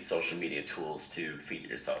using these social media tools to feed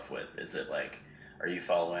yourself with? Is it like, are you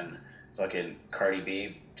following fucking Cardi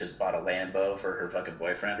B just bought a Lambo for her fucking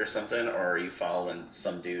boyfriend or something? Or are you following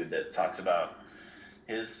some dude that talks about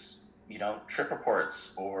his, you know, trip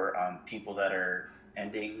reports, or people that are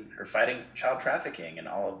ending or fighting child trafficking and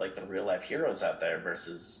all of like the real life heroes out there,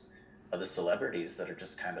 versus other celebrities that are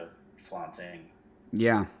just kind of flaunting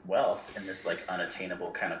wealth in this like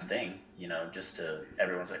unattainable kind of thing, you know, just to,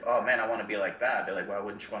 everyone's like, oh man, I want to be like that. They're like, why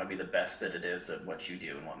wouldn't you want to be the best that it is at what you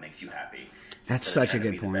do and what makes you happy? That's such a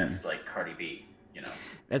good point. The best, like Cardi B, you know.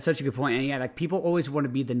 That's such a good point. And yeah, like people always want to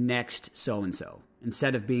be the next so-and-so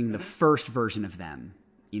instead of being the first version of them.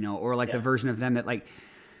 or like the version of them that like,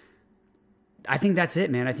 I think that's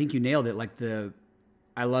it, man. I think you nailed it. Like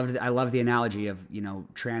I love the analogy of,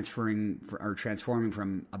 transforming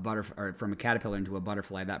from a butterfly or from a caterpillar into a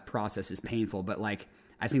butterfly. That process is painful, but like,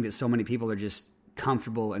 I think that so many people are just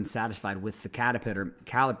comfortable and satisfied with the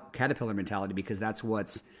caterpillar mentality, because that's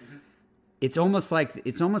what's, it's almost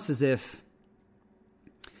as if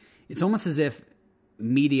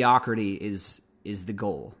mediocrity is the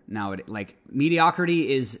goal. Now,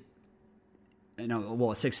 mediocrity is,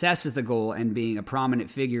 success is the goal, and being a prominent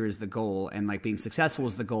figure is the goal, and like being successful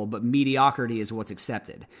is the goal, but mediocrity is what's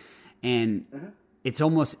accepted. And it's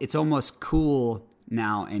almost cool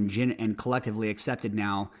now and collectively accepted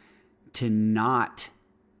now to not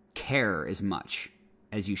care as much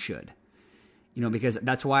as you should. Because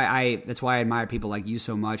that's why I admire people like you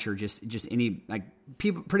so much, or just any, like,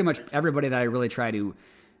 people, pretty much everybody that I really try to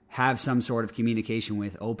have some sort of communication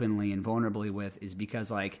with openly and vulnerably with, is because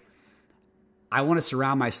like, I want to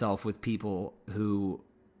surround myself with people who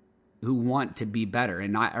want to be better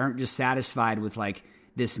and aren't just satisfied with like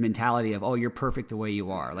this mentality of, oh, you're perfect the way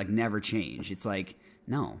you are, like never change. It's like,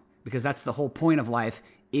 no, because that's the whole point of life,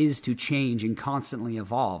 is to change and constantly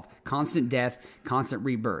evolve, constant death, constant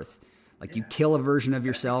rebirth. Like you kill a version of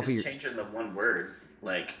yourself. Just changing the one word,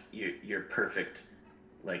 like you're perfect,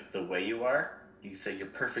 like the way you are. You say you're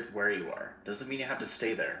perfect where you are. Doesn't mean you have to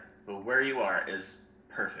stay there, but where you are is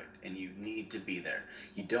perfect, and you need to be there.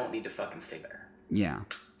 You don't need to fucking stay there. Yeah,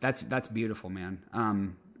 that's beautiful,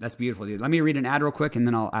 man. That's beautiful, dude. Let me read an ad real quick, and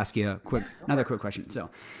then I'll ask you another quick question. So,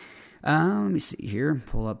 let me see here.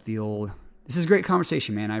 Pull up the old. This is a great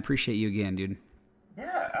conversation, man. I appreciate you again, dude.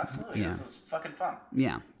 Yeah, absolutely. Yeah. This is fucking fun.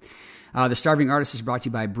 Yeah. The Starving Artist is brought to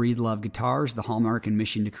you by Breedlove Guitars, the hallmark and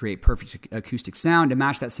mission to create perfect acoustic sound, to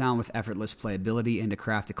match that sound with effortless playability, and to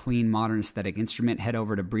craft a clean, modern aesthetic instrument. Head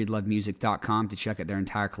over to breedlovemusic.com to check out their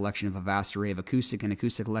entire collection of a vast array of acoustic and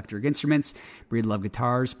acoustic electric instruments. Breedlove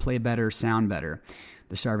Guitars, play better, sound better.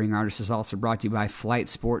 The Starving Artist is also brought to you by Flight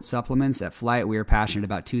Sport Supplements. At Flight, we are passionate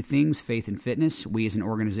about two things: faith and fitness. We as an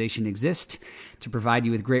organization exist to provide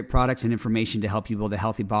you with great products and information to help you build a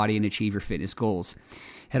healthy body and achieve your fitness goals.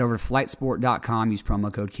 Head over to flightsport.com, use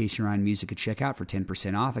promo code CaseyRyanMusic at checkout for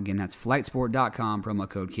 10% off. Again, that's flightsport.com, promo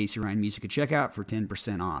code CaseyRyanMusic at checkout for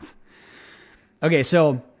 10% off. Okay,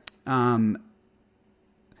 so I'm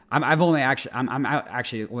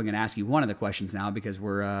actually only going to ask you one of the questions now, because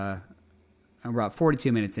we're about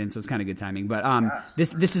 42 minutes in, so it's kind of good timing. But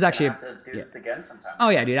this is actually do this again sometime. Oh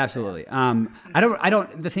yeah, dude, absolutely.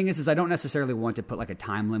 The thing is I don't necessarily want to put like a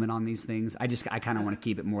time limit on these things. I kind of want to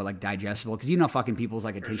keep it more like digestible, because fucking people's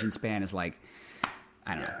like attention span is like,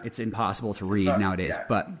 I don't know, it's impossible to read nowadays.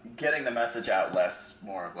 But getting the message out, less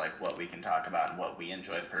more of like what we can talk about and what we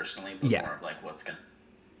enjoy personally, but more of like what's gonna.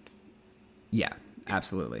 Yeah,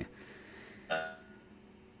 absolutely.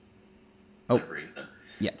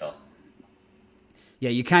 Yeah,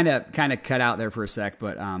 you kind of cut out there for a sec,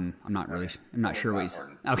 but I'm not sure what he's.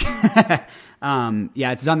 Okay.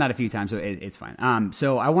 Yeah, it's done that a few times, so it's fine.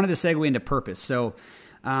 So I wanted to segue into purpose. So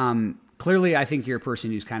clearly, I think you're a person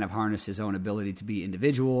who's kind of harnessed his own ability to be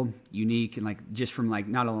individual, unique, and like just from like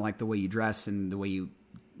not only like the way you dress and the way you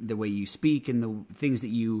speak and the things that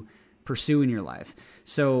you pursue in your life.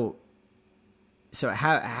 So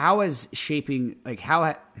how is shaping, like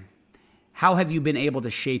how have you been able to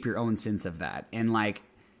shape your own sense of that? And like,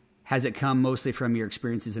 has it come mostly from your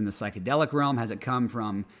experiences in the psychedelic realm? Has it come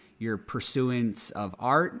from your pursuance of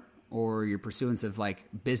art, or your pursuance of like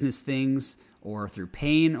business things, or through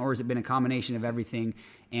pain? Or has it been a combination of everything?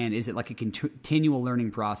 And is it like a continual learning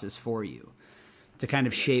process for you to kind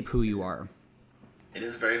of shape who you are? It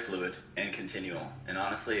is very fluid and continual. And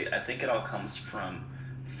honestly, I think it all comes from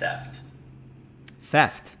theft.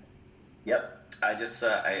 Theft? Yep.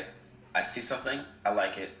 I see something, I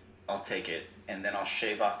like it, I'll take it, and then I'll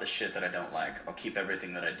shave off the shit that I don't like. I'll keep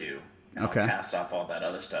everything that I do, and I'll pass off all that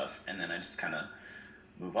other stuff, and then I just kind of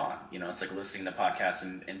move on. It's like listening to podcasts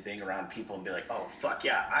and being around people and be like, oh, fuck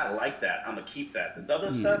yeah, I like that, I'm going to keep that. This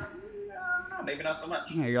other stuff, I don't know, maybe not so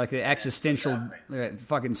much. Yeah, you're like the existential,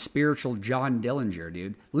 fucking spiritual John Dillinger,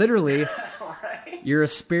 dude. Literally, right? You're a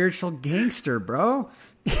spiritual gangster, bro.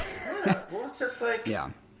 Yeah, well, it's just like,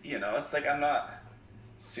 it's like I'm not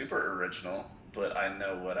super original, but I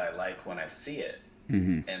know what I like when I see it.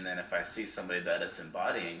 Mm-hmm. And then if I see somebody that is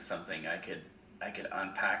embodying something, I could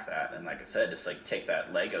unpack that, and like I said, just like take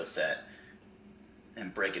that Lego set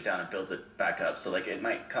and break it down and build it back up. So like it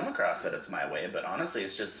might come across that it's my way, but honestly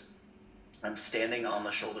it's just I'm standing on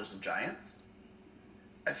the shoulders of giants,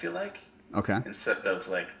 I feel like. Okay. Instead of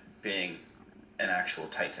like being an actual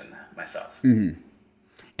titan myself. Mm-hmm.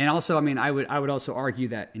 And also, I mean, I would also argue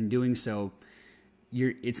that in doing so,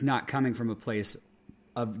 it's not coming from a place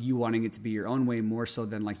of you wanting it to be your own way, more so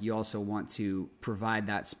than like you also want to provide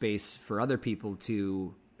that space for other people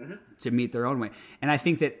to meet their own way. And I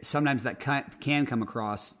think that sometimes that can come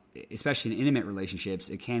across, especially in intimate relationships,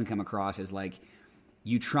 it can come across as like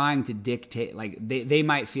you trying to dictate, like they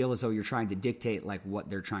might feel as though you're trying to dictate like what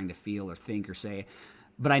they're trying to feel or think or say.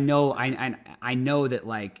 But I know that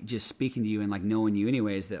like just speaking to you and like knowing you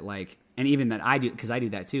anyways, that like, and even that I do, because I do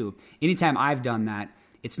that too. Anytime I've done that,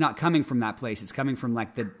 it's not coming from that place. It's coming from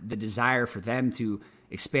like the desire for them to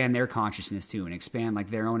expand their consciousness too and expand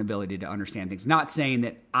like their own ability to understand things. Not saying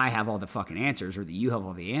that I have all the fucking answers or that you have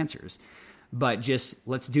all the answers, but just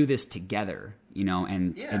let's do this together, you know?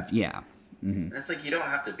 And yeah. And it's like, you don't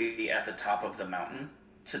have to be at the top of the mountain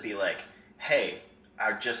to be like, hey,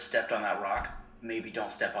 I just stepped on that rock. Maybe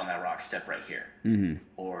don't step on that rock, step right here.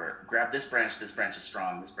 Or grab this branch is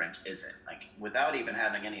strong, this branch isn't. Like, without even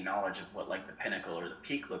having any knowledge of what like the pinnacle or the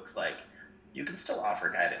peak looks like, you can still offer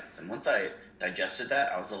guidance. And once I digested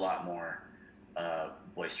that, I was a lot more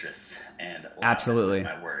boisterous and absolutely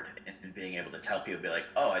my word, and being able to tell people, be like,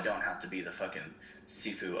 oh, I don't have to be the fucking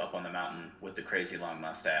Sifu up on the mountain with the crazy long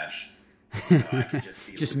mustache. You know, I can just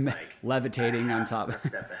be just like levitating on top. A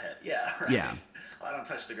step ahead. Yeah. Right. Yeah. Well, I don't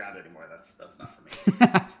touch the ground anymore. That's not for me.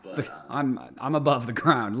 But I'm above the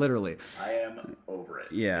ground, literally. I am over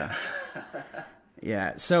it. Yeah.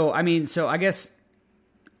 Yeah. So I mean, so I guess,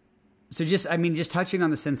 just touching on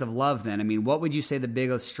the sense of love. Then, I mean, what would you say the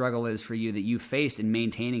biggest struggle is for you that you faced in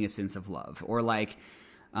maintaining a sense of love, or like,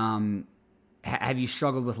 have you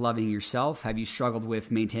struggled with loving yourself? Have you struggled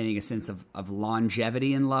with maintaining a sense of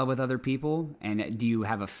longevity in love with other people? And do you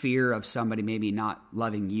have a fear of somebody maybe not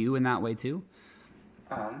loving you in that way too?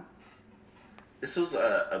 This was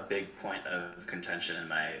a big point of contention in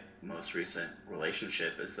my most recent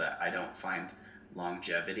relationship, is that I don't find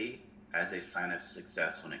longevity as a sign of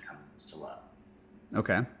success when it comes to love.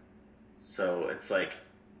 Okay. So it's like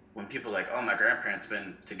when people are like, oh, my grandparents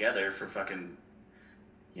been together for fucking,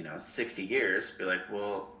 60 years, be like,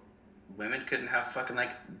 well, women couldn't have fucking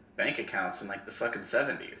like bank accounts in like the fucking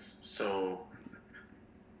 70s. So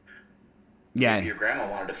yeah, maybe your grandma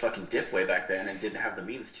wanted to fucking dip way back then and didn't have the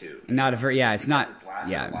means to. Not a very, yeah, it's not. It's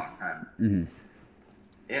lasted yeah. a long time. Mm-hmm.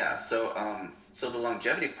 Yeah. So the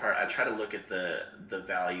longevity part, I try to look at the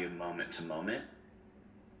value moment to moment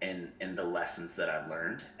and the lessons that I've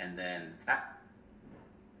learned, and then that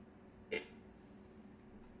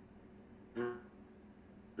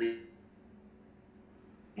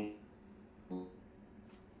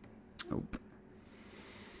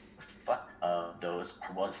those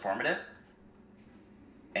was formative.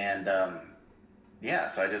 And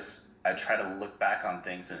so I try to look back on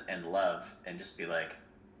things and love and just be like,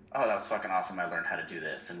 oh, that was fucking awesome, I learned how to do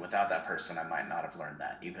this, and without that person I might not have learned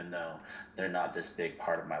that, even though they're not this big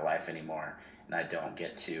part of my life anymore, and I don't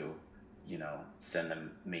get to send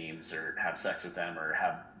them memes or have sex with them or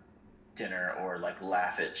have dinner or like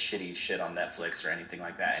laugh at shitty shit on Netflix or anything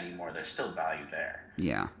like that anymore. There's still value there.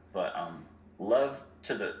 Yeah. But love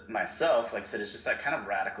to myself, like I said, is just that kind of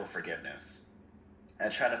radical forgiveness. I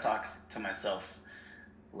try to talk to myself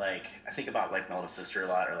like, I think about like my little sister a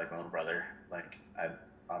lot, or like my little brother. Like, I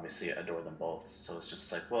obviously adore them both, so it's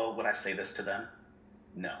just like, well, would I say this to them?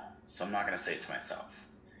 No. So I'm not going to say it to myself.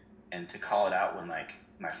 And to call it out when like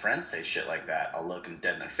my friends say shit like that, I'll look them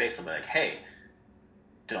dead in their face. I'll be like, hey,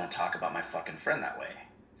 don't talk about my fucking friend that way.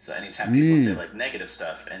 So anytime people say like negative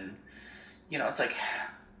stuff, and it's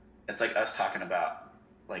like us talking about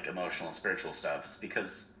like emotional and spiritual stuff, it's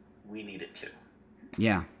because we need it too.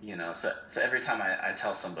 Yeah. So every time I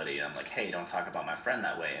tell somebody, I'm like, hey, don't talk about my friend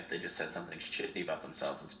that way, if they just said something shitty about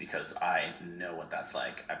themselves, it's because I know what that's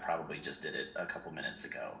like. I probably just did it a couple minutes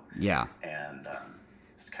ago. Yeah. And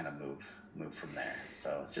just kind of move from there.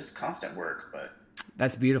 So it's just constant work, but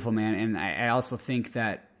that's beautiful, man. And I also think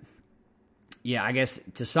that, yeah, I guess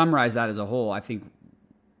to summarize that as a whole, I think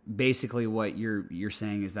basically what you're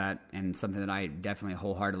saying is that, and something that I definitely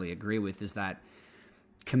wholeheartedly agree with, is that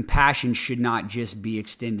compassion should not just be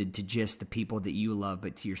extended to just the people that you love,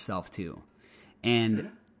 but to yourself too.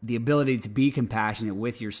 And the ability to be compassionate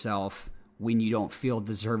with yourself when you don't feel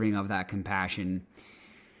deserving of that compassion,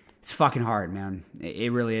 it's fucking hard, man.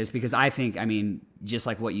 It really is, because I think, just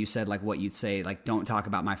like what you said, like what you'd say, like, don't talk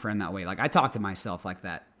about my friend that way. Like, I talk to myself like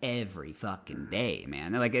that every fucking day,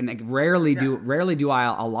 man. Rarely do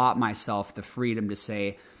I allot myself the freedom to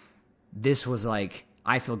say, this was like,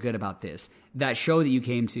 I feel good about this. That show that you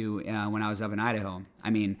came to when I was up in Idaho,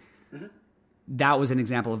 that was an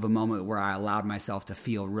example of a moment where I allowed myself to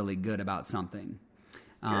feel really good about something.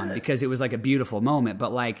 because it was like a beautiful moment.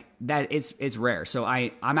 But like that, it's rare. So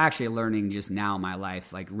I'm actually learning just now in my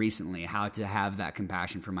life, like recently, how to have that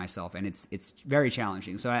compassion for myself, and it's very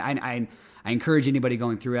challenging. So I encourage anybody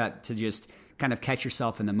going through that to just kind of catch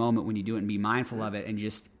yourself in the moment when you do it and be mindful of it, and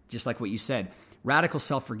just like what you said, radical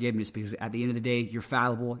self-forgiveness, because at the end of the day, you're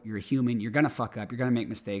fallible, you're a human, you're going to fuck up, you're going to make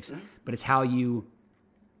mistakes, but it's how you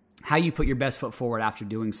put your best foot forward after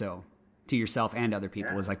doing so to yourself and other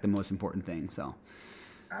people is like the most important thing. So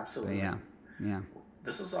absolutely. Yeah.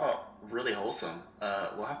 This is all really wholesome.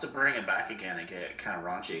 We'll have to bring it back again and get kind of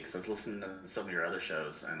raunchy, because I was listening to some of your other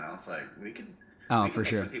shows and I was like, we could for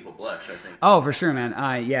sure. Some people blush, I think. Oh, for sure, man.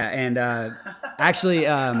 Yeah, and actually,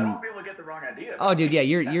 I don't want people to get the wrong idea. Oh, dude, yeah,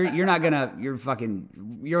 you're not gonna, you're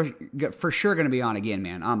for sure gonna be on again,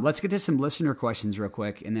 man. Let's get to some listener questions real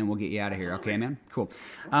quick, and then we'll get you out of here. Okay, man. Cool.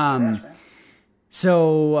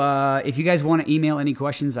 So if you guys want to email any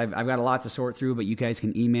questions, I've got a lot to sort through, but you guys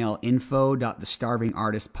can email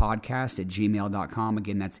info.thestarvingartistpodcast@gmail.com.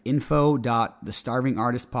 Again, that's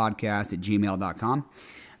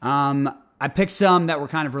info.thestarvingartistpodcast@gmail.com. I picked some that were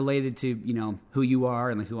kind of related to, who you are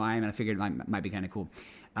and who I am, and I figured it might be kind of cool.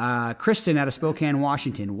 Kristen out of Spokane,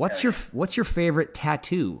 Washington. What's your favorite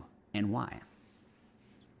tattoo and why?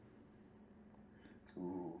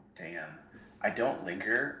 Ooh, damn. I don't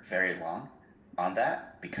linger very long on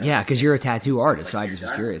that because you're a tattoo artist, so I just was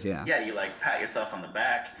done. curious. Yeah, you like pat yourself on the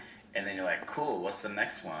back, and then you're like, cool, what's the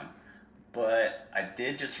next one? But I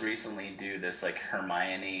did just recently do this like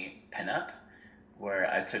Hermione pinup,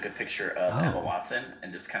 where I took a picture of Emma Watson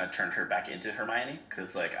and just kind of turned her back into Hermione,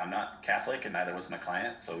 because like I'm not Catholic and neither was my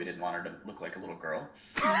client, so we didn't want her to look like a little girl.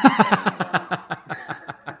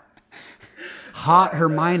 Hot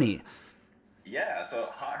Hermione. Yeah, so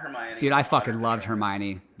hot Hermione. Dude, I fucking loved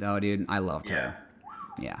Hermione, though, dude. I loved her.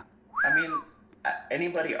 Yeah. I mean,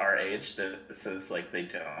 anybody our age that says like they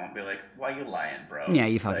don't, be like, why you lying, bro? Yeah,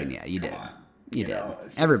 you fucking, like, you did. On. You did.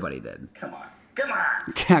 Everybody did. Come on.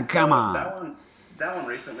 Come on. That one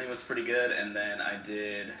recently was pretty good, and then I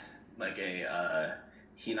did like a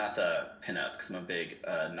Hinata pinup, because I'm a big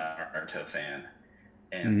Naruto fan,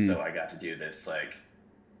 and so I got to do this like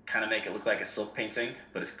kind of make it look like a silk painting,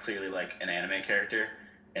 but it's clearly like an anime character,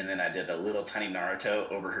 and then I did a little tiny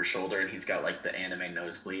Naruto over her shoulder, and he's got like the anime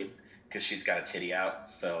nosebleed because she's got a titty out.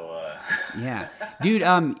 So yeah, dude.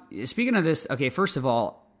 Speaking of this, okay, first of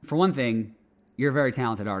all, for one thing, you're a very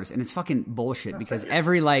talented artist, and it's fucking bullshit because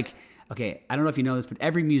every like. Okay, I don't know if you know this, but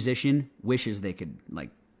every musician wishes they could, like,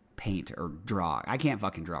 paint or draw. I can't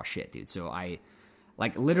fucking draw shit, dude. So I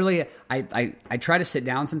try to sit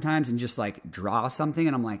down sometimes and just, like, draw something,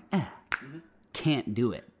 and I'm like, can't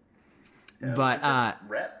do it. Yeah, but, it's just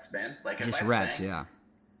reps, man. Like, if just I reps, sang yeah.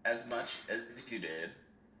 as much as you did,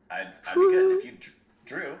 I'd be good. If you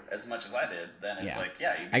drew as much as I did, then it's like, you'd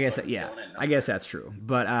be I guess that's true.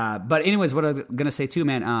 But anyways, what I was gonna say too,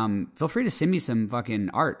 man. Feel free to send me some fucking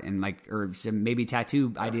art and like, or some maybe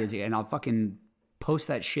tattoo ideas, and I'll fucking post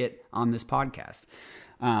that shit on this podcast.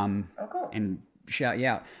 Cool. And shout you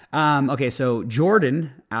out. Okay, so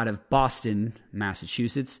Jordan out of Boston,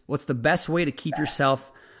 Massachusetts. What's the best way to keep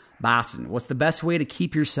yourself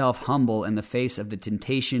humble in the face of the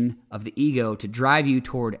temptation of the ego to drive you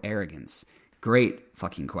toward arrogance? Great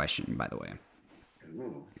fucking question, by the way.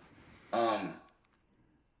 Ooh. I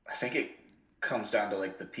think it comes down to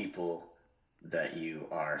like the people that you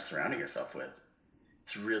are surrounding yourself with.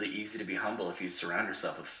 It's really easy to be humble if you surround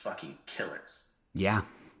yourself with fucking killers. Yeah,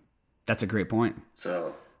 that's a great point.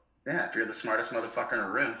 So, yeah, if you're the smartest motherfucker in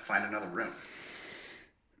a room, find another room.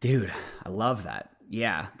 Dude, I love that.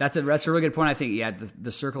 Yeah, that's a really good point. I think,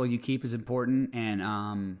 the circle you keep is important. And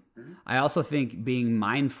I also think being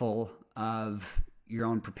mindful of your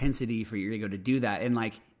own propensity for your ego to do that, and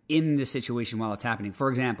like in the situation while it's happening. For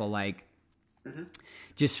example, like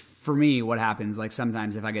just for me, what happens, like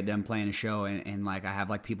sometimes if I get done playing a show and like I have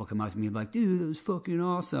like people come up to me and be like, dude, that was fucking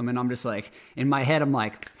awesome, and I'm just like, in my head I'm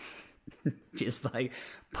like just like,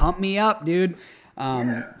 pump me up, dude.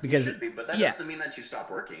 Because you should be, but that doesn't mean that you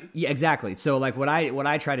stop working. Yeah, exactly. So like what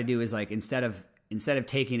I try to do is like, instead of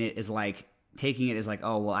taking it as like,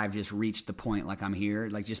 oh well, I've just reached the point, like I'm here,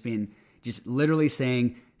 like just literally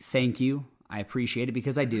saying thank you, I appreciate it,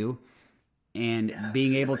 because I do, and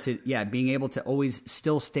being able to always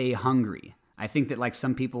still stay hungry. I think that like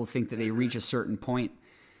some people think that they reach a certain point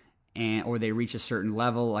or they reach a certain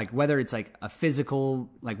level, like whether it's like a physical,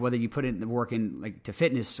 like whether you put in the work in like to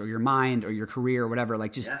fitness or your mind or your career or whatever,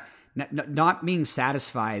 like just not being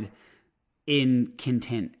satisfied in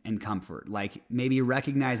content and comfort, like maybe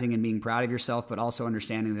recognizing and being proud of yourself, but also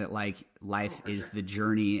understanding that like life is the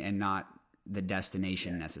journey and not the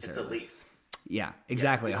destination necessarily. It's a lease. Yeah,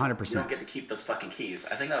 exactly, 100%. You don't get to keep those fucking keys.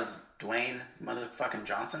 I think that was Dwayne motherfucking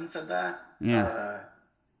Johnson said that. Yeah.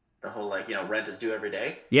 The whole, like, you know, rent is due every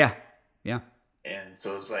day. Yeah. Yeah. And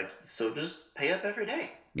so it's like, so just pay up every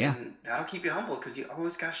day. Yeah. And that'll keep you humble because you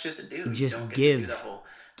always got shit to do. Just you don't give. get to do that whole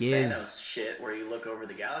Thanos shit where you look over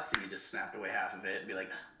the galaxy and you just snapped away half of it and be like,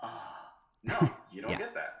 no, you don't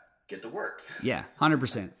get that. Get to work. Yeah,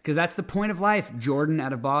 100%. Because that's the point of life. Jordan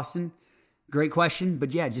out of Boston. Great question.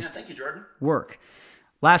 But yeah, just thank you, Jordan. Work.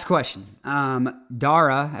 Last question.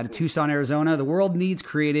 Dara out of Tucson, Arizona. The world needs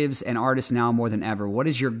creatives and artists now more than ever. What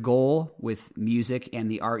is your goal with music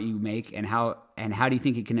and the art you make, and how do you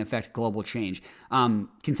think it can affect global change?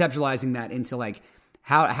 Conceptualizing that into like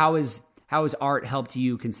how has art helped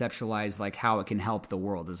you conceptualize like how it can help the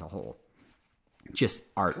world as a whole? Just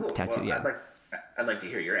art, cool. Tattoo. Well, yeah. I'd like to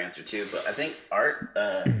hear your answer too, but I think art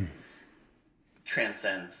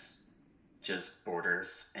transcends just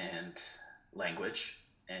borders and language.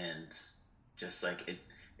 And just like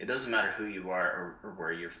it doesn't matter who you are or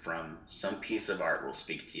where you're from, some piece of art will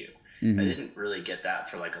speak to you. I didn't really get that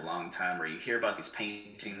for like a long time, where you hear about these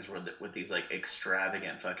paintings with these like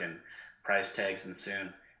extravagant fucking price tags and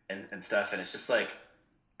stuff. And it's just like,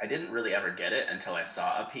 I didn't really ever get it until I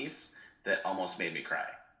saw a piece that almost made me cry.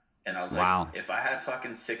 And I was like, wow. If I had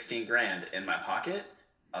fucking 16 grand in my pocket,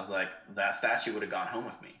 I was like, that statue would have gone home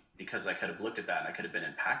with me. Because I could have looked at that and I could have been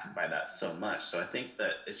impacted by that so much. So I think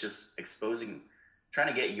that it's just trying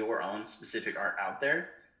to get your own specific art out there,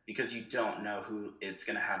 because you don't know who it's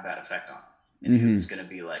going to have that effect on, and who's going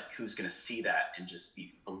to see that and just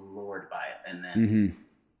be floored by it. And then,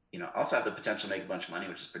 you know, also have the potential to make a bunch of money,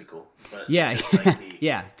 which is pretty cool. But yeah, it's just like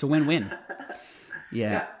yeah, it's a win-win.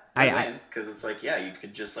 Yeah. Because it's like, yeah, you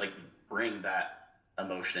could just like bring that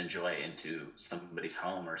emotion and joy into somebody's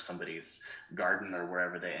home or somebody's garden or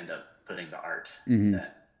wherever they end up putting the art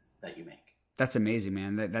that you make. That's amazing,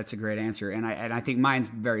 man. That's a great answer. And I think mine's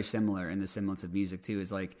very similar in the semblance of music too,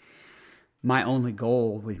 is like my only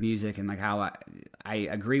goal with music, and like how I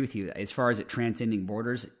agree with you as far as it transcending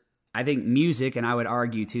borders. I think music, and I would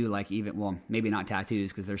argue too, like even, well, maybe not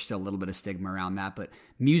tattoos because there's still a little bit of stigma around that, but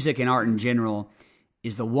music and art in general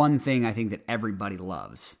is the one thing I think that everybody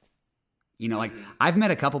loves. You know, like I've met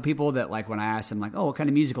a couple people that like when I ask them like, oh, what kind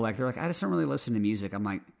of music you like? They're like, I just don't really listen to music. I'm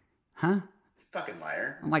like, huh? Fucking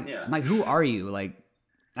liar. I'm like, who are you? Like,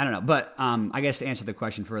 I don't know. But I guess to answer the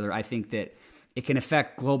question further, I think that it can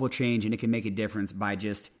affect global change and it can make a difference by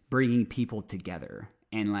just bringing people together.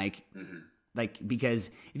 And like because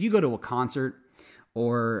if you go to a concert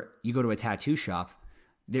or you go to a tattoo shop,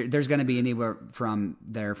 there's going to be anywhere from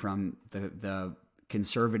the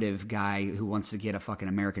conservative guy who wants to get a fucking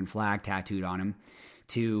American flag tattooed on him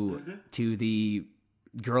to the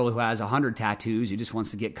girl who has 100 tattoos who just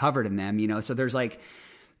wants to get covered in them, you know? So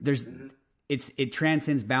it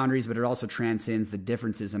transcends boundaries, but it also transcends the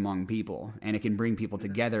differences among people, and it can bring people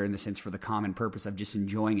together in the sense for the common purpose of just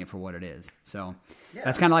enjoying it for what it is. So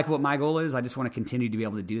that's kind of like what my goal is. I just want to continue to be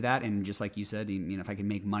able to do that. And just like you said, you know, if I can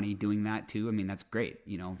make money doing that too, I mean, that's great,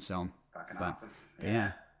 you know? So fucking awesome.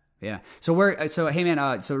 Yeah. So hey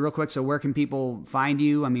man, so real quick, so where can people find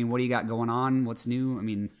you? I mean, what do you got going on? What's new? I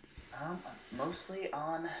mean, mostly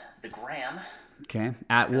on the gram. Okay.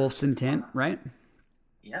 At Wolf's Intent, right?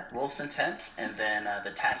 Yeah, Wolf's Intent. And then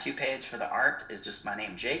the tattoo page for the art is just my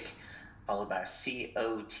name, Jake, followed by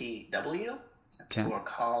COTW. That's for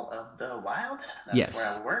Call of the Wild. That's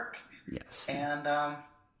where I work. Yes. And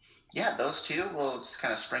those two will just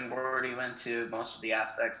kind of springboard you into most of the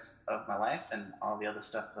aspects of my life and all the other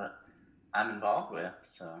stuff that I'm involved with.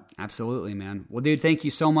 So absolutely, man. Well, dude, thank you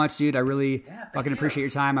so much, dude. I really fucking appreciate your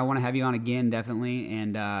time. I want to have you on again, definitely.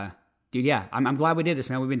 And dude, yeah, I'm glad we did this,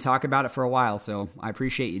 man. We've been talking about it for a while, so I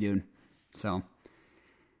appreciate you, dude. So,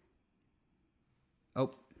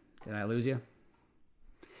 oh, did I lose you?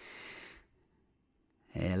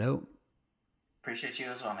 Hello. Appreciate you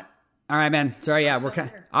as well, man. All right, man. Sorry, yeah,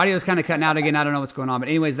 audio's kind of cutting out again. I don't know what's going on, but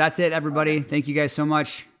anyways, that's it, everybody. Okay. Thank you guys so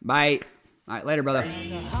much. Bye. All right, later, brother.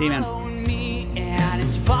 Bye. See you, man. And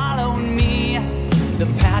it's following me.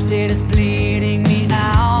 The past, it is bleeding me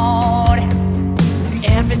out.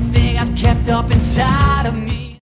 Everything I've kept up inside of me.